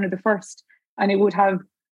this be one of the first? And it would have,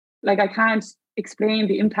 like, I can't explain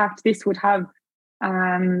the impact this would have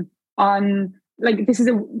on, like, this is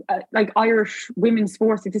like Irish women's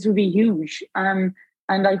sports. This would be huge. And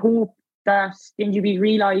I hope that the NGB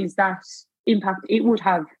realise that impact it would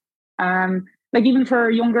have. Like, even for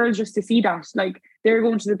young girls, just to see that, like, they're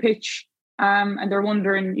going to the pitch and they're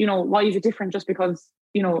wondering, why is it different just because,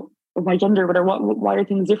 of my gender, or why are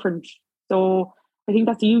things different? So I think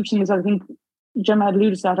that's a huge thing. I think Gemma had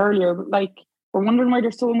alluded to that earlier, but, like, we're wondering why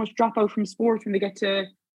there's so much dropout from sport when they get to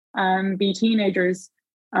be teenagers.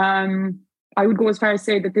 I would go as far as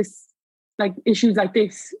say that this, like, issues like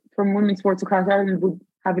this from women's sports across Ireland would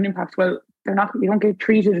have an impact. Well, you don't get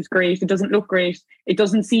treated as great. It doesn't look great. It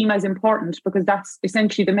doesn't seem as important, because that's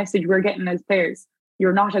essentially the message we're getting as players.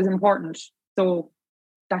 You're not as important. So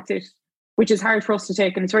that's it, which is hard for us to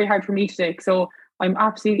take, and it's very hard for me to take. So I'm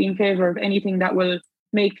absolutely in favour of anything that will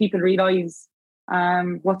make people realise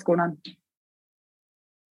what's going on.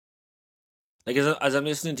 Like, as I'm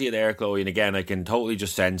listening to you there, Chloe, and again, I can totally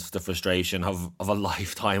just sense the frustration of a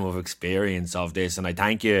lifetime of experience of this, and I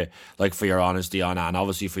thank you, like, for your honesty on it, and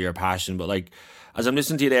obviously for your passion. But like, as I'm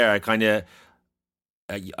listening to you there,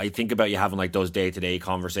 I think about you having like those day-to-day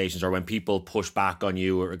conversations, or when people push back on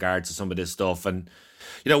you with regards to some of this stuff. And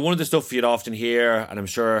you know, one of the stuff you'd often hear, and I'm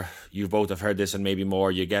sure you both have heard this and maybe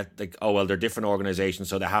more, you get like, oh well, they're different organizations,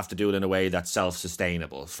 so they have to do it in a way that's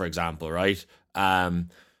self-sustainable, for example, right?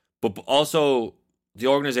 But also, the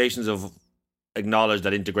organisations have acknowledged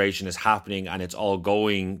that integration is happening and it's all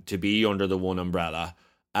going to be under the one umbrella.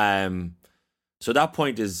 So that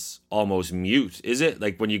point is almost mute, is it?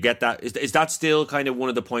 Like, when you get that, is that still kind of one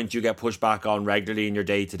of the points you get pushed back on regularly in your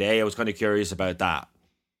day-to-day? I was kind of curious about that.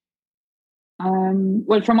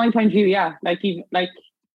 Well, from my point of view, yeah.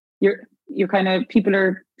 You're kind of, people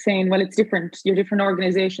are saying, well, it's different. You're different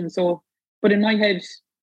organisations. So, but in my head,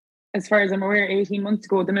 as far as I'm aware, 18 months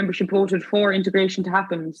ago, the membership voted for integration to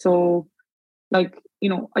happen. So, like,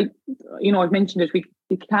 I've mentioned it. We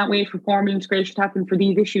can't wait for formal integration to happen for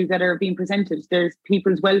these issues that are being presented. There's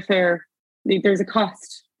people's welfare. There's a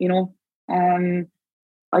cost. I don't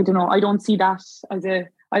know. I don't see that as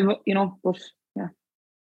but yeah.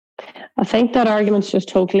 I think that argument's just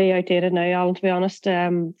totally outdated now, Alan, to be honest.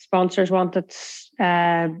 Sponsors want that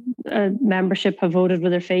membership have voted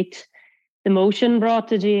with their feet. The motion brought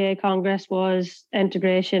to GAA Congress was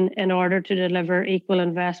integration in order to deliver equal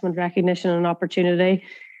investment, recognition and opportunity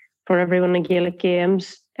for everyone in Gaelic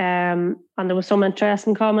games. And there was some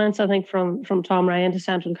interesting comments, I think, from Tom Ryan to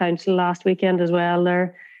Central Council last weekend as well.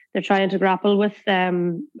 They're trying to grapple with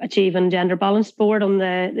achieving gender balanced board on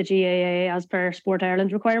the GAA as per Sport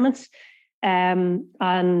Ireland requirements. And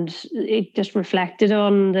it just reflected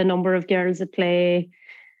on the number of girls that play.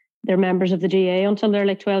 They're members of the GAA until they're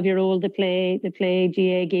like 12-year-old. They play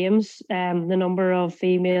GAA games. The number of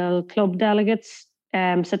female club delegates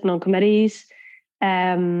sitting on committees.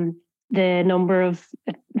 The number of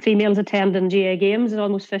females attending GAA games is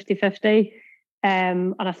almost 50-50.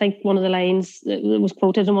 And I think one of the lines that was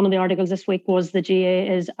quoted in one of the articles this week was the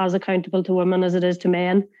GAA is as accountable to women as it is to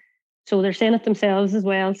men. So they're saying it themselves as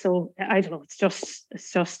well. So I don't know. It's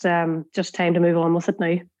just time to move on with it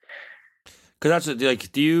now. Because that's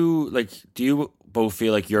like, do you both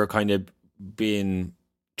feel like you're kind of being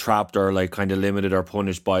trapped or like kind of limited or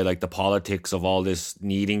punished by like the politics of all this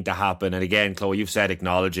needing to happen? And again, Chloe, you've said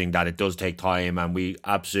acknowledging that it does take time, and we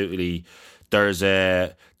absolutely there's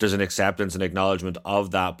an acceptance and acknowledgement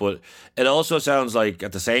of that. But it also sounds like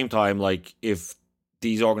at the same time, like if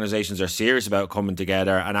these organisations are serious about coming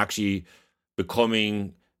together and actually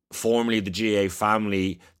becoming formally the GAA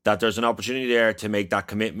family, that there's an opportunity there to make that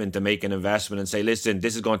commitment, to make an investment and say, listen,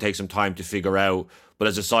 this is going to take some time to figure out, but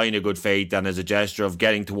as a sign of good faith and as a gesture of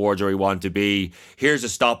getting towards where we want to be, here's a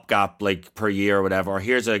stopgap like per year or whatever, or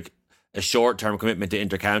here's a short-term commitment to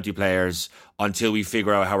inter-county players until we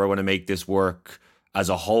figure out how we're going to make this work as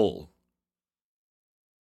a whole.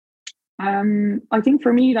 I think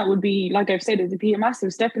for me that would be, like I've said, it'd be a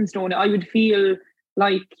massive stepping stone. I would feel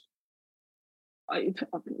like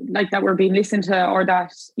that we're being listened to, or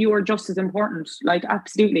that you are just as important. Like,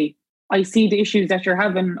 absolutely, I see the issues that you're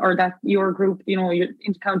having, or that your group, your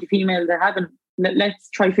inter-county females are having. Let's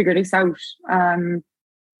try figure this out.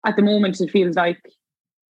 At the moment, it feels like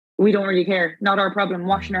we don't really care. Not our problem.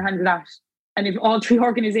 Washing our hands of that. And if all three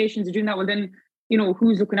organisations are doing that, well then,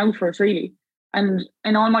 who's looking out for us really? And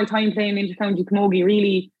all my time playing inter-county camogie,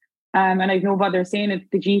 really. And I've no bother saying it,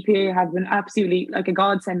 the GPA have been absolutely like a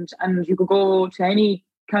godsend, and you could go to any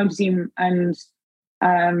county team and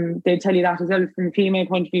they'd tell you that as well. From a female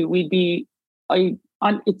point of view,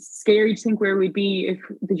 it's scary to think where we'd be if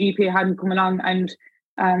the GPA hadn't come along and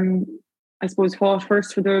I suppose fought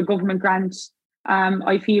first for the government grant.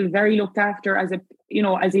 I feel very looked after as a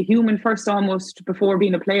human first, almost, before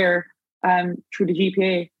being a player through the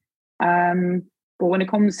GPA. But when it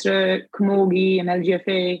comes to camogie and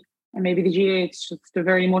LGFA and maybe the GA, it's just to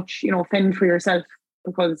very much, fend for yourself,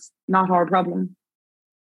 because not our problem.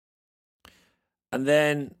 And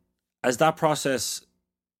then as this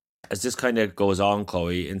kind of goes on,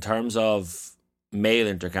 Chloe, in terms of male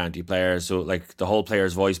inter-county players, so like the whole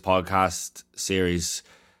Players Voice podcast series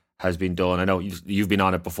has been done. I know you've been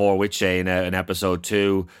on it before with Shane in episode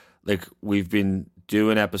 2. Like, we've been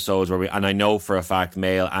doing episodes where and I know for a fact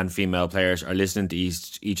male and female players are listening to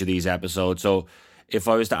each of these episodes. So if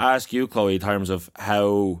I was to ask you, Chloe, in terms of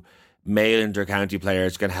how male intercounty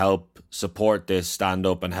players can help support this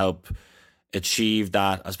stand-up and help achieve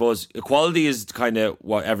that, I suppose equality is kind of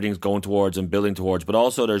what everything's going towards and building towards, but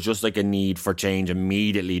also there's just like a need for change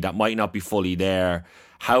immediately that might not be fully there.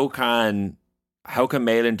 How can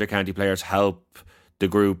male intercounty players help the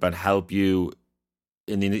group and help you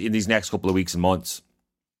in these next couple of weeks and months?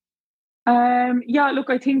 Yeah, look,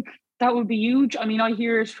 I think that would be huge. I mean, I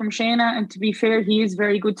hear it from Shayna, and to be fair, he is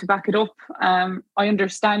very good to back it up. I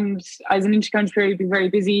understand as an intercounty player, you'd be very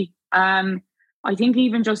busy. I think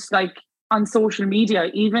even just like on social media,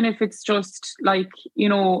 even if it's just like, you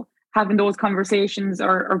know, having those conversations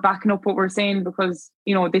or backing up what we're saying, because,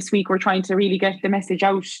 you know, this week we're trying to really get the message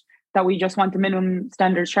out that we just want the minimum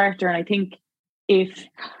standards charter. And I think if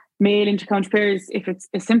male intercounty players, if it's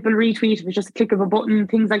a simple retweet, if it's just a click of a button,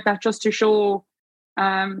 things like that, just to show,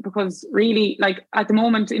 because really, like at the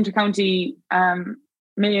moment, intercounty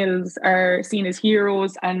males are seen as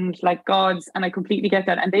heroes and like gods, and I completely get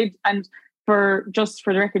that. And for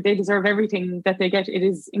the record, they deserve everything that they get. It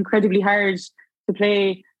is incredibly hard to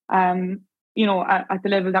play, you know, at the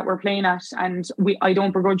level that we're playing at, and I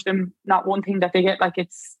don't begrudge them not one thing that they get. Like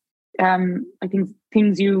it's, I think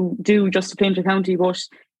things you do just to play intercounty, but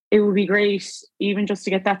it would be great even just to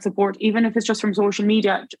get that support, even if it's just from social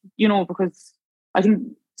media, you know, because I think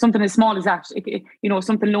something as small as that, you know,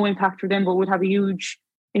 something low impact for them, but would have a huge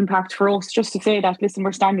impact for us, just to say that, listen,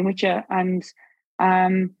 we're standing with you. And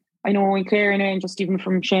I know in Clare and just even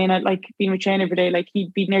from Shayna, like being with Shayna every day, like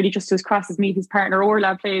he'd be nearly just as cross as me. His partner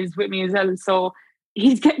Orla plays with me as well, so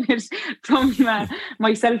he's getting it from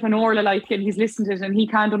myself and Orla, like, and he's listened to it and he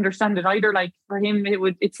can't understand it either. Like for him,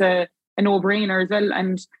 it's a no-brainer as well.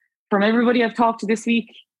 And from everybody I've talked to this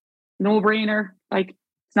week, no-brainer. Like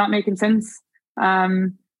it's not making sense.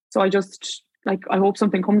 So I just like, I hope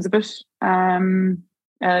something comes of it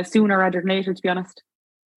sooner rather than later, to be honest.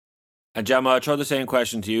 And Gemma, I'll throw the same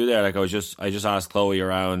question to you there. Like I just asked Chloe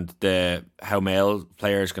around how male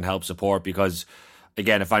players can help support, because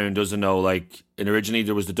again, if anyone doesn't know, like originally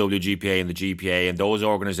there was the WGPA and the GPA, and those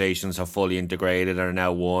organisations have fully integrated and are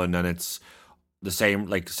now one, and it's the same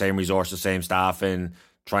resources, same staff, and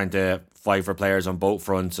trying to fight for players on both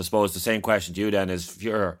fronts. I suppose the same question to you then is,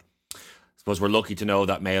 I suppose we're lucky to know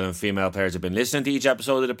that male and female players have been listening to each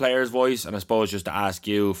episode of The Player's Voice, and I suppose just to ask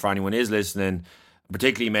you, for anyone who is listening,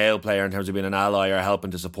 particularly male player, in terms of being an ally or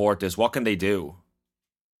helping to support this, what can they do?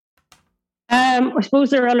 I suppose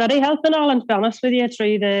they're already helping all, and to be honest with you,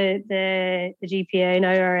 through the GPA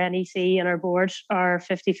now, our NEC and our board are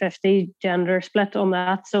 50-50 gender split on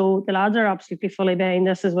that. So the lads are absolutely fully behind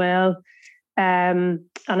this as well. And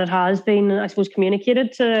it has been, I suppose,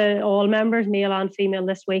 communicated to all members, male and female,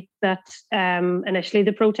 this week that initially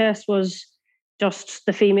the protest was just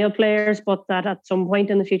the female players, but that at some point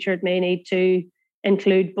in the future it may need to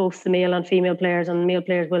include both the male and female players, and male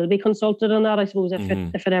players will be consulted on that, I suppose,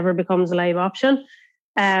 if it ever becomes a live option.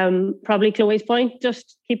 Probably Chloe's point,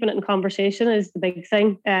 just keeping it in conversation is the big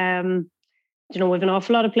thing. You know, we've an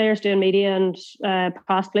awful lot of players doing media and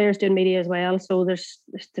past players doing media as well. So there's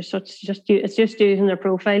it's just using their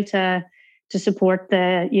profile to support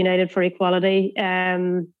the United for Equality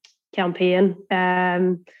campaign.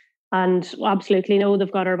 And absolutely know they've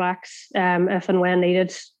got our backs if and when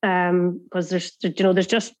needed. Because there's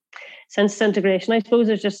just, since integration, I suppose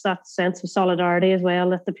there's just that sense of solidarity as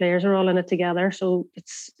well, that the players are all in it together. So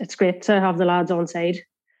it's great to have the lads on side.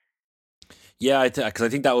 Yeah, because I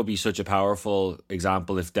think that would be such a powerful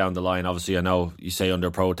example if down the line, obviously I know you say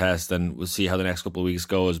under protest and we'll see how the next couple of weeks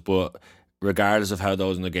goes, but regardless of how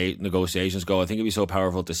those negotiations go, I think it'd be so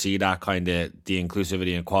powerful to see that kind of the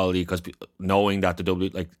inclusivity and equality, because knowing that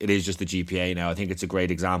it is just the GPA now, I think it's a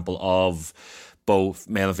great example of both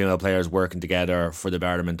male and female players working together for the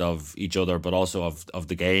betterment of each other, but also of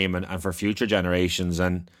the game and for future generations.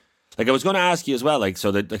 And like I was going to ask you as well, like,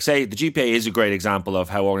 so that, like, say the GPA is a great example of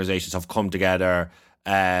how organisations have come together,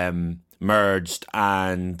 merged,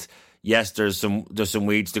 and yes, there's some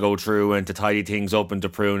weeds to go through and to tidy things up and to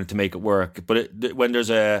prune and to make it work. But when there's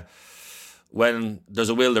a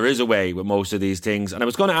will, there is a way with most of these things. And I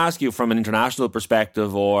was going to ask you, from an international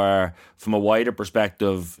perspective or from a wider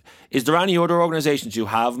perspective, is there any other organisations who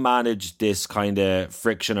have managed this kind of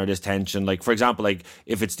friction or this tension? Like, for example, like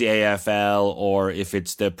if it's the AFL or if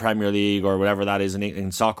it's the Premier League or whatever that is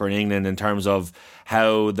in soccer in England, in terms of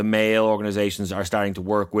how the male organisations are starting to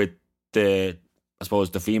work with the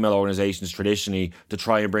female organisations traditionally to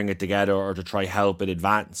try and bring it together or to try help it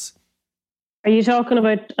advance? Are you talking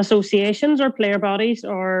about associations or player bodies,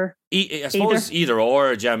 or I suppose either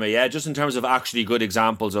or, Gemma? Yeah, just in terms of actually good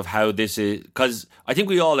examples of how this is, because I think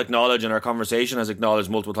we all acknowledge, and our conversation has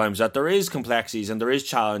acknowledged multiple times, that there is complexities and there is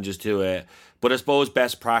challenges to it. But I suppose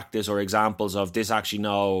best practice or examples of this actually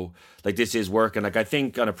now, like this is working. Like I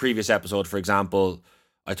think on a previous episode, for example,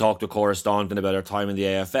 I talked to Cora Staunton about her time in the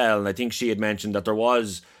AFL, and I think she had mentioned that there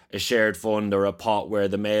was a shared fund or a pot where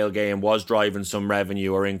the male game was driving some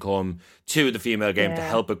revenue or income to the female game to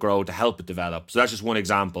help it grow, to help it develop. So that's just one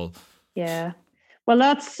example. Yeah. Well,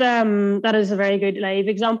 that is a very good live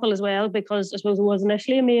example as well, because I suppose it was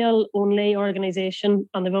initially a male-only organisation,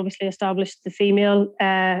 and they've obviously established the female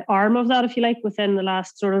arm of that, if you like, within the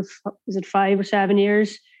last sort of, is it 5 or 7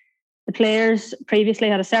 years? The players previously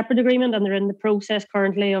had a separate agreement, and they're in the process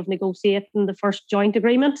currently of negotiating the first joint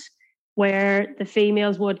agreement, where the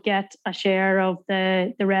females would get a share of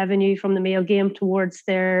the revenue from the male game towards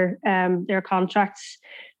their contracts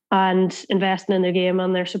and investing in their game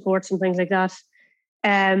and their supports and things like that.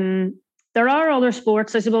 There are other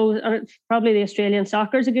sports, I suppose, and probably the Australian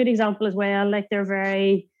soccer is a good example as well. Like there's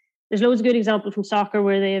loads of good examples from soccer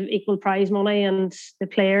where they have equal prize money, and the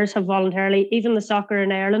players have voluntarily, even the soccer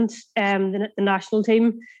in Ireland, the national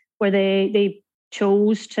team, where they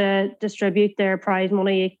chose to distribute their prize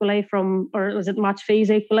money equally or was it match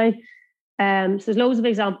fees equally? So there's loads of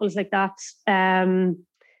examples like that. And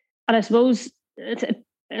I suppose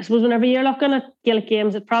whenever you're looking at Gaelic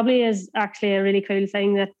games, it probably is actually a really cool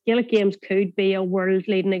thing that Gaelic games could be a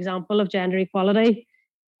world-leading example of gender equality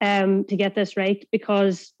to get this right,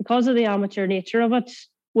 because of the amateur nature of it,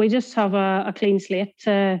 we just have a clean slate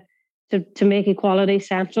to make equality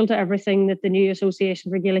central to everything that the new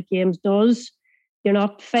Association for Gaelic Games does. You're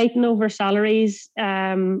not fighting over salaries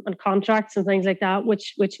and contracts and things like that,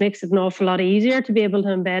 which makes it an awful lot easier to be able to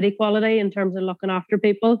embed equality in terms of looking after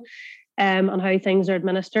people and how things are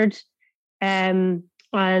administered. And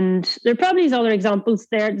there probably is other examples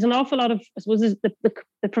there. There's an awful lot of, I suppose,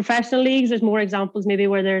 the professional leagues. There's more examples maybe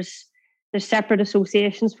where there's separate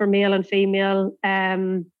associations for male and female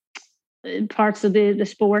parts of the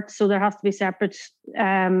sport. So there has to be separate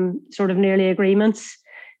sort of nearly agreements.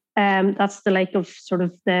 That's the like of sort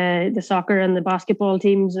of the soccer and the basketball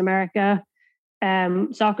teams in America.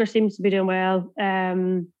 Soccer seems to be doing well.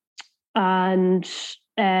 And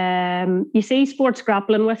you see sports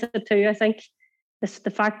grappling with it too, I think.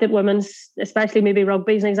 The fact that women's, especially maybe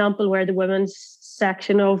rugby is an example where the women's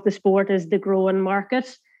section of the sport is the growing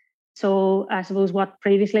market. So I suppose what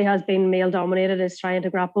previously has been male dominated is trying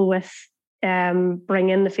to grapple with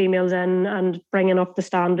bringing the females in and bringing up the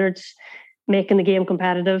standards, making the game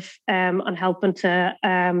competitive and helping to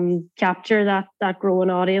capture that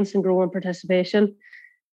growing audience and growing participation.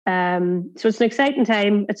 So it's an exciting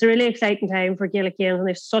time. It's a really exciting time for Gaelic games, and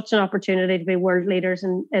there's such an opportunity to be world leaders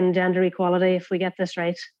in gender equality if we get this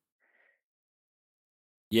right.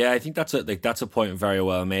 Yeah, I think that's a point very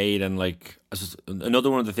well made, and like another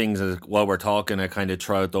one of the things is while we're talking, I kind of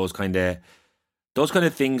throw out those kind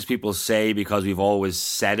of things people say because we've always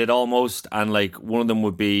said it almost, and like one of them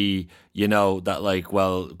would be, you know, that like,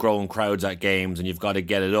 well, growing crowds at games and you've got to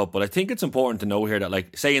get it up. But I think it's important to know here that,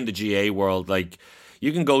 like, say in the GA world, like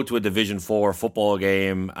you can go to a Division 4 football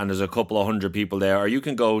game and there's a couple of hundred people there, or you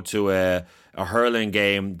can go to a hurling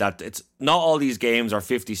game that it's not all these games are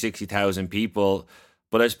 50, 60,000 people.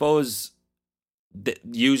 But I suppose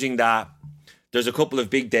using that, there's a couple of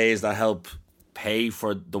big days that help pay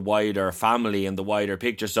for the wider family and the wider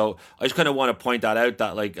picture. So I just kind of want to point that out,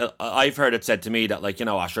 that like I've heard it said to me that, like, you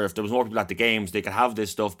know, sure, if there was more people at the games they could have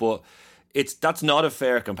this stuff, but that's not a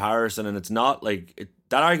fair comparison, and it's not like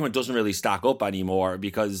that argument doesn't really stack up anymore,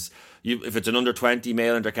 because if it's an under 20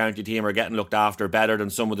 male inter-county team are getting looked after better than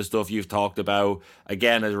some of the stuff you've talked about.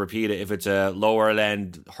 Again, I repeat it, if it's a lower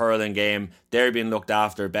end hurling game, they're being looked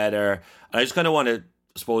after better. And I just kind of want to,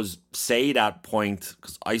 I suppose, say that point,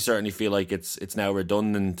 because I certainly feel like it's now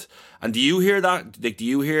redundant. And do you hear that? Like, do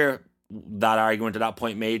you hear that argument or that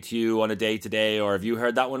point made to you on a day-to-day, or have you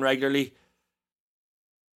heard that one regularly?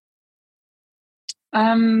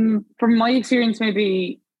 From my experience,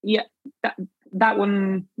 maybe, yeah, that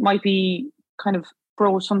one might be kind of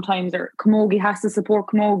broad sometimes, or Camogie has to support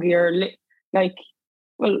Camogie, or like,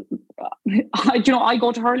 well, I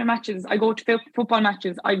go to hurling matches, I go to football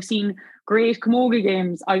matches. I've seen great Camogie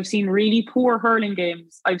games, I've seen really poor hurling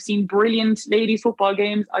games, I've seen brilliant ladies football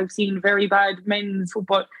games, I've seen very bad men's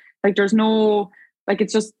football. Like, there's no, like,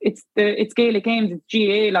 it's Gaelic games, it's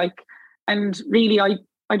GA, like, and really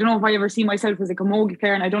I don't know if I ever see myself as a Camogie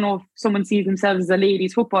player, and I don't know if someone sees themselves as a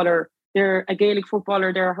ladies footballer. They're a Gaelic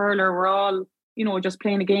footballer, they're a hurler. We're all, you know, just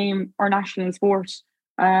playing a game or national sport.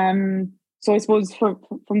 So I suppose from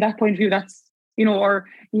that point of view, that's, or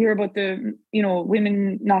you hear about the,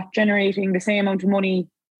 women not generating the same amount of money,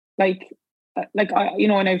 like I,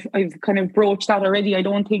 and I've kind of broached that already. I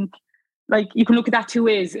don't think, like, you can look at that two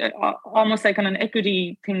ways, almost like on an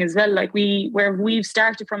equity thing as well. Like where we've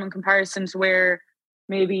started from in comparison to where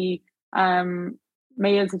maybe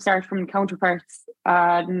males have started from counterparts,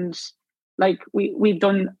 and like we've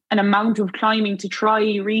done an amount of climbing to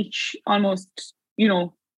try reach almost,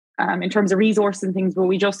 in terms of resources and things, but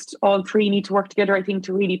we just all three need to work together, I think,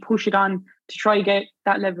 to really push it on to try get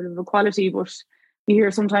that level of equality. But you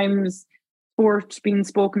hear sometimes sport being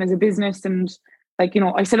spoken as a business, and like,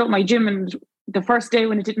 I set up my gym, and the first day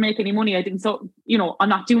when it didn't make any money, I didn't, I'm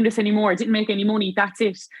not doing this anymore. It didn't make any money. That's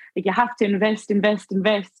it. Like, you have to invest.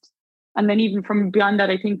 And then even from beyond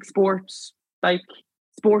that, I think sport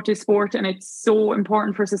is sport, and it's so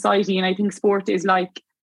important for society. And I think sport is like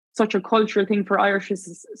such a cultural thing for Irish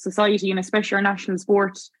society, and especially our national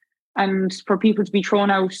sport. And for people to be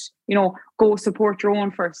thrown out, go support your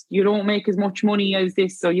own first. You don't make as much money as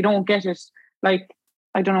this, so you don't get it. Like,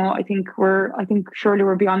 I don't know. I think surely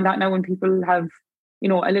we're beyond that now, when people have, a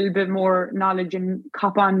little bit more knowledge and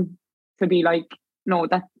cop on to be like, no,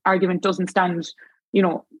 that argument doesn't stand,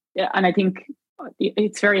 and I think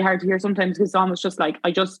it's very hard to hear sometimes, because it's almost just like,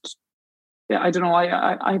 I don't know,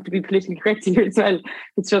 I have to be politically correct here as well.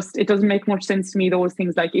 It's just, it doesn't make much sense to me, those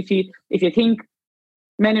things. Like, if you think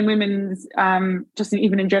men and women's, just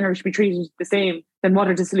even in general, should be treated the same, then what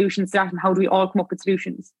are the solutions to that, and how do we all come up with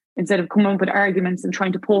solutions instead of coming up with arguments and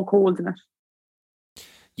trying to poke holes in it?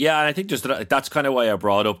 Yeah, and I think just that's kind of why I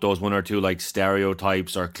brought up those one or two like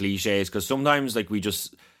stereotypes or cliches, because sometimes we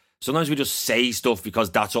just say stuff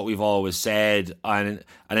because that's what we've always said, and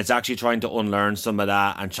it's actually trying to unlearn some of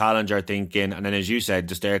that and challenge our thinking. And then, as you said,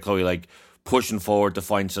 just there, Chloe, like pushing forward to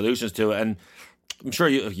find solutions to it. And I'm sure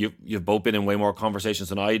you've both been in way more conversations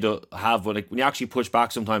than I have, but like, when you actually push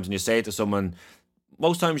back sometimes and you say it to someone,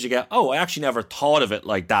 most times you get, oh, I actually never thought of it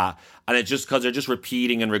like that. And it's just because they're just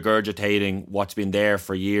repeating and regurgitating what's been there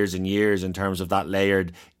for years and years in terms of that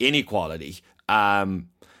layered inequality. And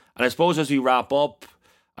I suppose as we wrap up,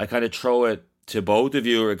 I kind of throw it to both of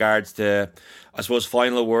you in regards to, I suppose,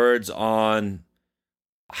 final words on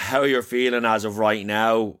how you're feeling as of right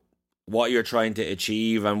now, what you're trying to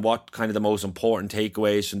achieve, and what kind of the most important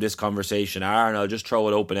takeaways from this conversation are. And I'll just throw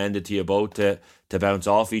it open-ended to you both to bounce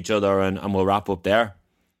off each other, and we'll wrap up there.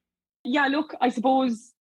 Yeah, look, I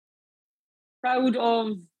suppose proud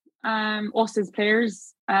of us as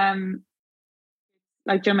players.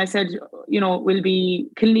 Like Gemma said, we'll be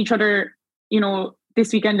killing each other,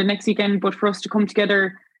 this weekend and next weekend, but for us to come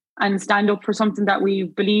together and stand up for something that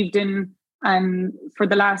we've believed in for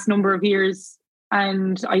the last number of years.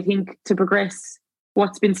 And I think to progress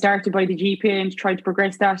what's been started by the GPA and to try to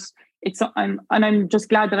progress that, I'm just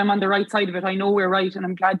glad that I'm on the right side of it. I know we're right, and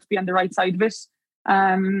I'm glad to be on the right side of it.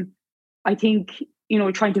 I think,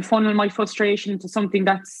 trying to funnel my frustration into something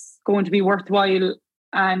that's going to be worthwhile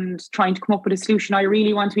and trying to come up with a solution. I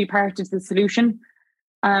really want to be part of the solution.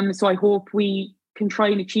 So I hope we can try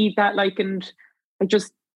and achieve that. And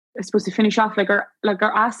I suppose to finish off, our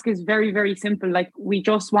ask is very, very simple. Like, we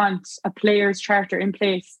just want a players' charter in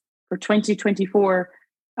place for 2024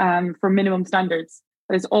 for minimum standards.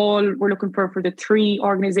 That is all we're looking for the three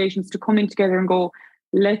organisations to come in together and go,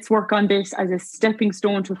 let's work on this as a stepping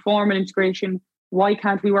stone to formal integration. Why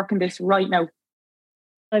can't we work on this right now?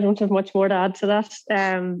 I don't have much more to add to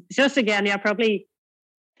that. Just again, probably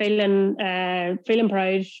feeling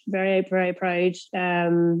proud, very, very proud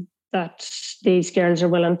that these girls are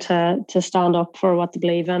willing to stand up for what they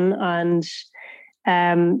believe in, and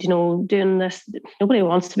doing this. Nobody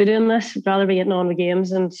wants to be doing this. Rather be getting on with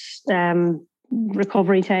games and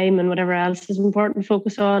recovery time and whatever else is important to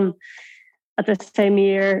focus on at this time of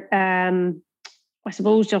year. I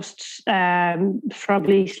suppose just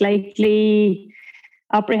probably slightly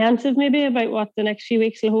apprehensive maybe about what the next few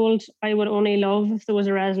weeks will hold. I would only love if there was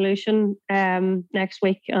a resolution next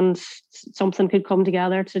week and something could come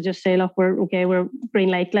together to just say, look, we're green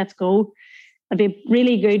light, let's go. It'd be a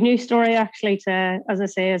really good news story actually to, as I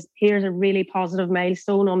say, here's a really positive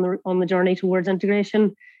milestone on the journey towards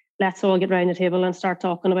integration. Let's all get round the table and start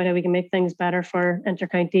talking about how we can make things better for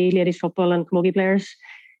intercounty ladies football and camogie players.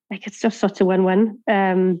 Like, it's just such a win-win.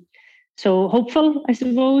 So hopeful, I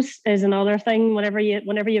suppose, is another thing. Whenever you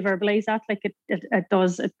verbalise that, like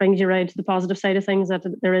it brings you around to the positive side of things, that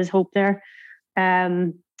there is hope there,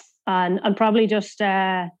 and probably just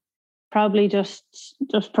proud,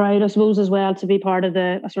 I suppose, as well, to be part of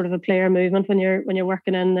a sort of a player movement when you're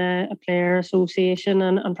working in a player association,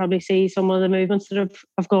 and probably see some of the movements that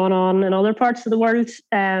have gone on in other parts of the world.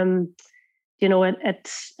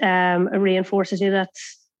 it reinforces you that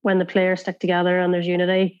when the players stick together and there's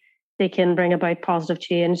unity, they can bring about positive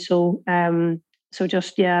change. So probably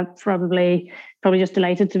just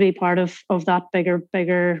delighted to be part of that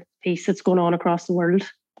bigger piece that's going on across the world.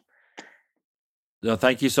 No,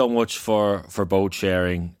 thank you so much for both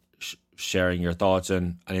sharing your thoughts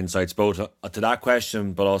and insights, both to that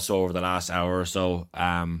question, but also over the last hour or so.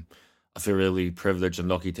 I feel really privileged and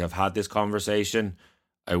lucky to have had this conversation.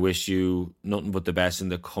 I wish you nothing but the best in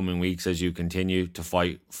the coming weeks as you continue to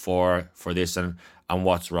fight for this and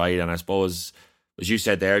what's right. And I suppose, as you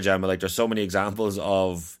said there, Gemma, like there's so many examples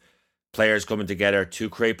of players coming together to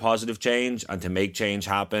create positive change and to make change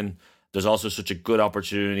happen. There's also such a good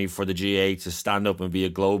opportunity for the GA to stand up and be a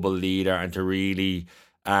global leader and to really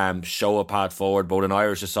show a path forward, both in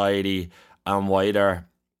Irish society and wider.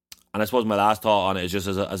 And I suppose my last thought on it is just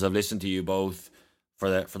as I've listened to you both for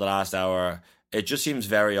the last hour, it just seems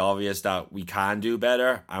very obvious that we can do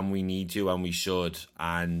better and we need to and we should.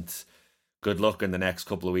 And good luck in the next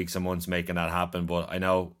couple of weeks and months making that happen. But I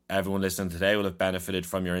know everyone listening today will have benefited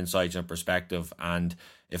from your insights and perspective. And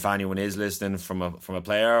if anyone is listening from a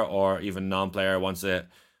player or even non-player wants to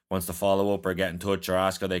follow up or get in touch or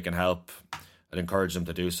ask how they can help, I'd encourage them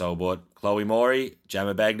to do so. But Chloe Morey,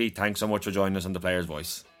 Gemma Begley, thanks so much for joining us on The Player's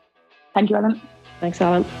Voice. Thank you, Alan. Thanks,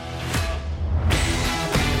 Alan.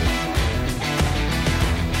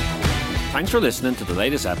 Thanks for listening to the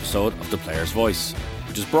latest episode of The Player's Voice,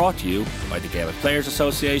 which is brought to you by the Gaelic Players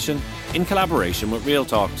Association in collaboration with Real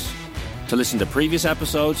Talks. To listen to previous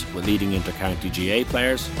episodes with leading inter-county GA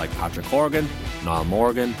players like Patrick Horgan, Niall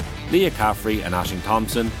Morgan, Leah Caffrey and Aisling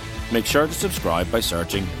Thompson, make sure to subscribe by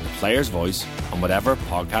searching The Player's Voice on whatever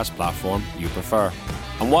podcast platform you prefer.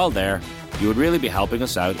 And while there, you would really be helping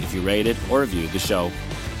us out if you rated or reviewed the show.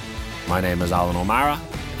 My name is Alan O'Mara,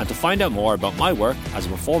 and to find out more about my work as a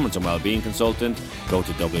performance and wellbeing consultant, go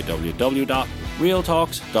to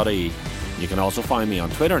www.realtalks.ie. You can also find me on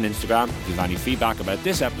Twitter and Instagram if you have any feedback about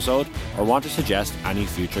this episode or want to suggest any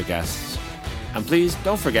future guests. And please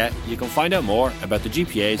don't forget, you can find out more about the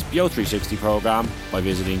GPA's BO360 programme by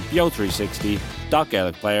visiting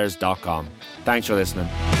bo360.gaelicplayers.com. Thanks for listening.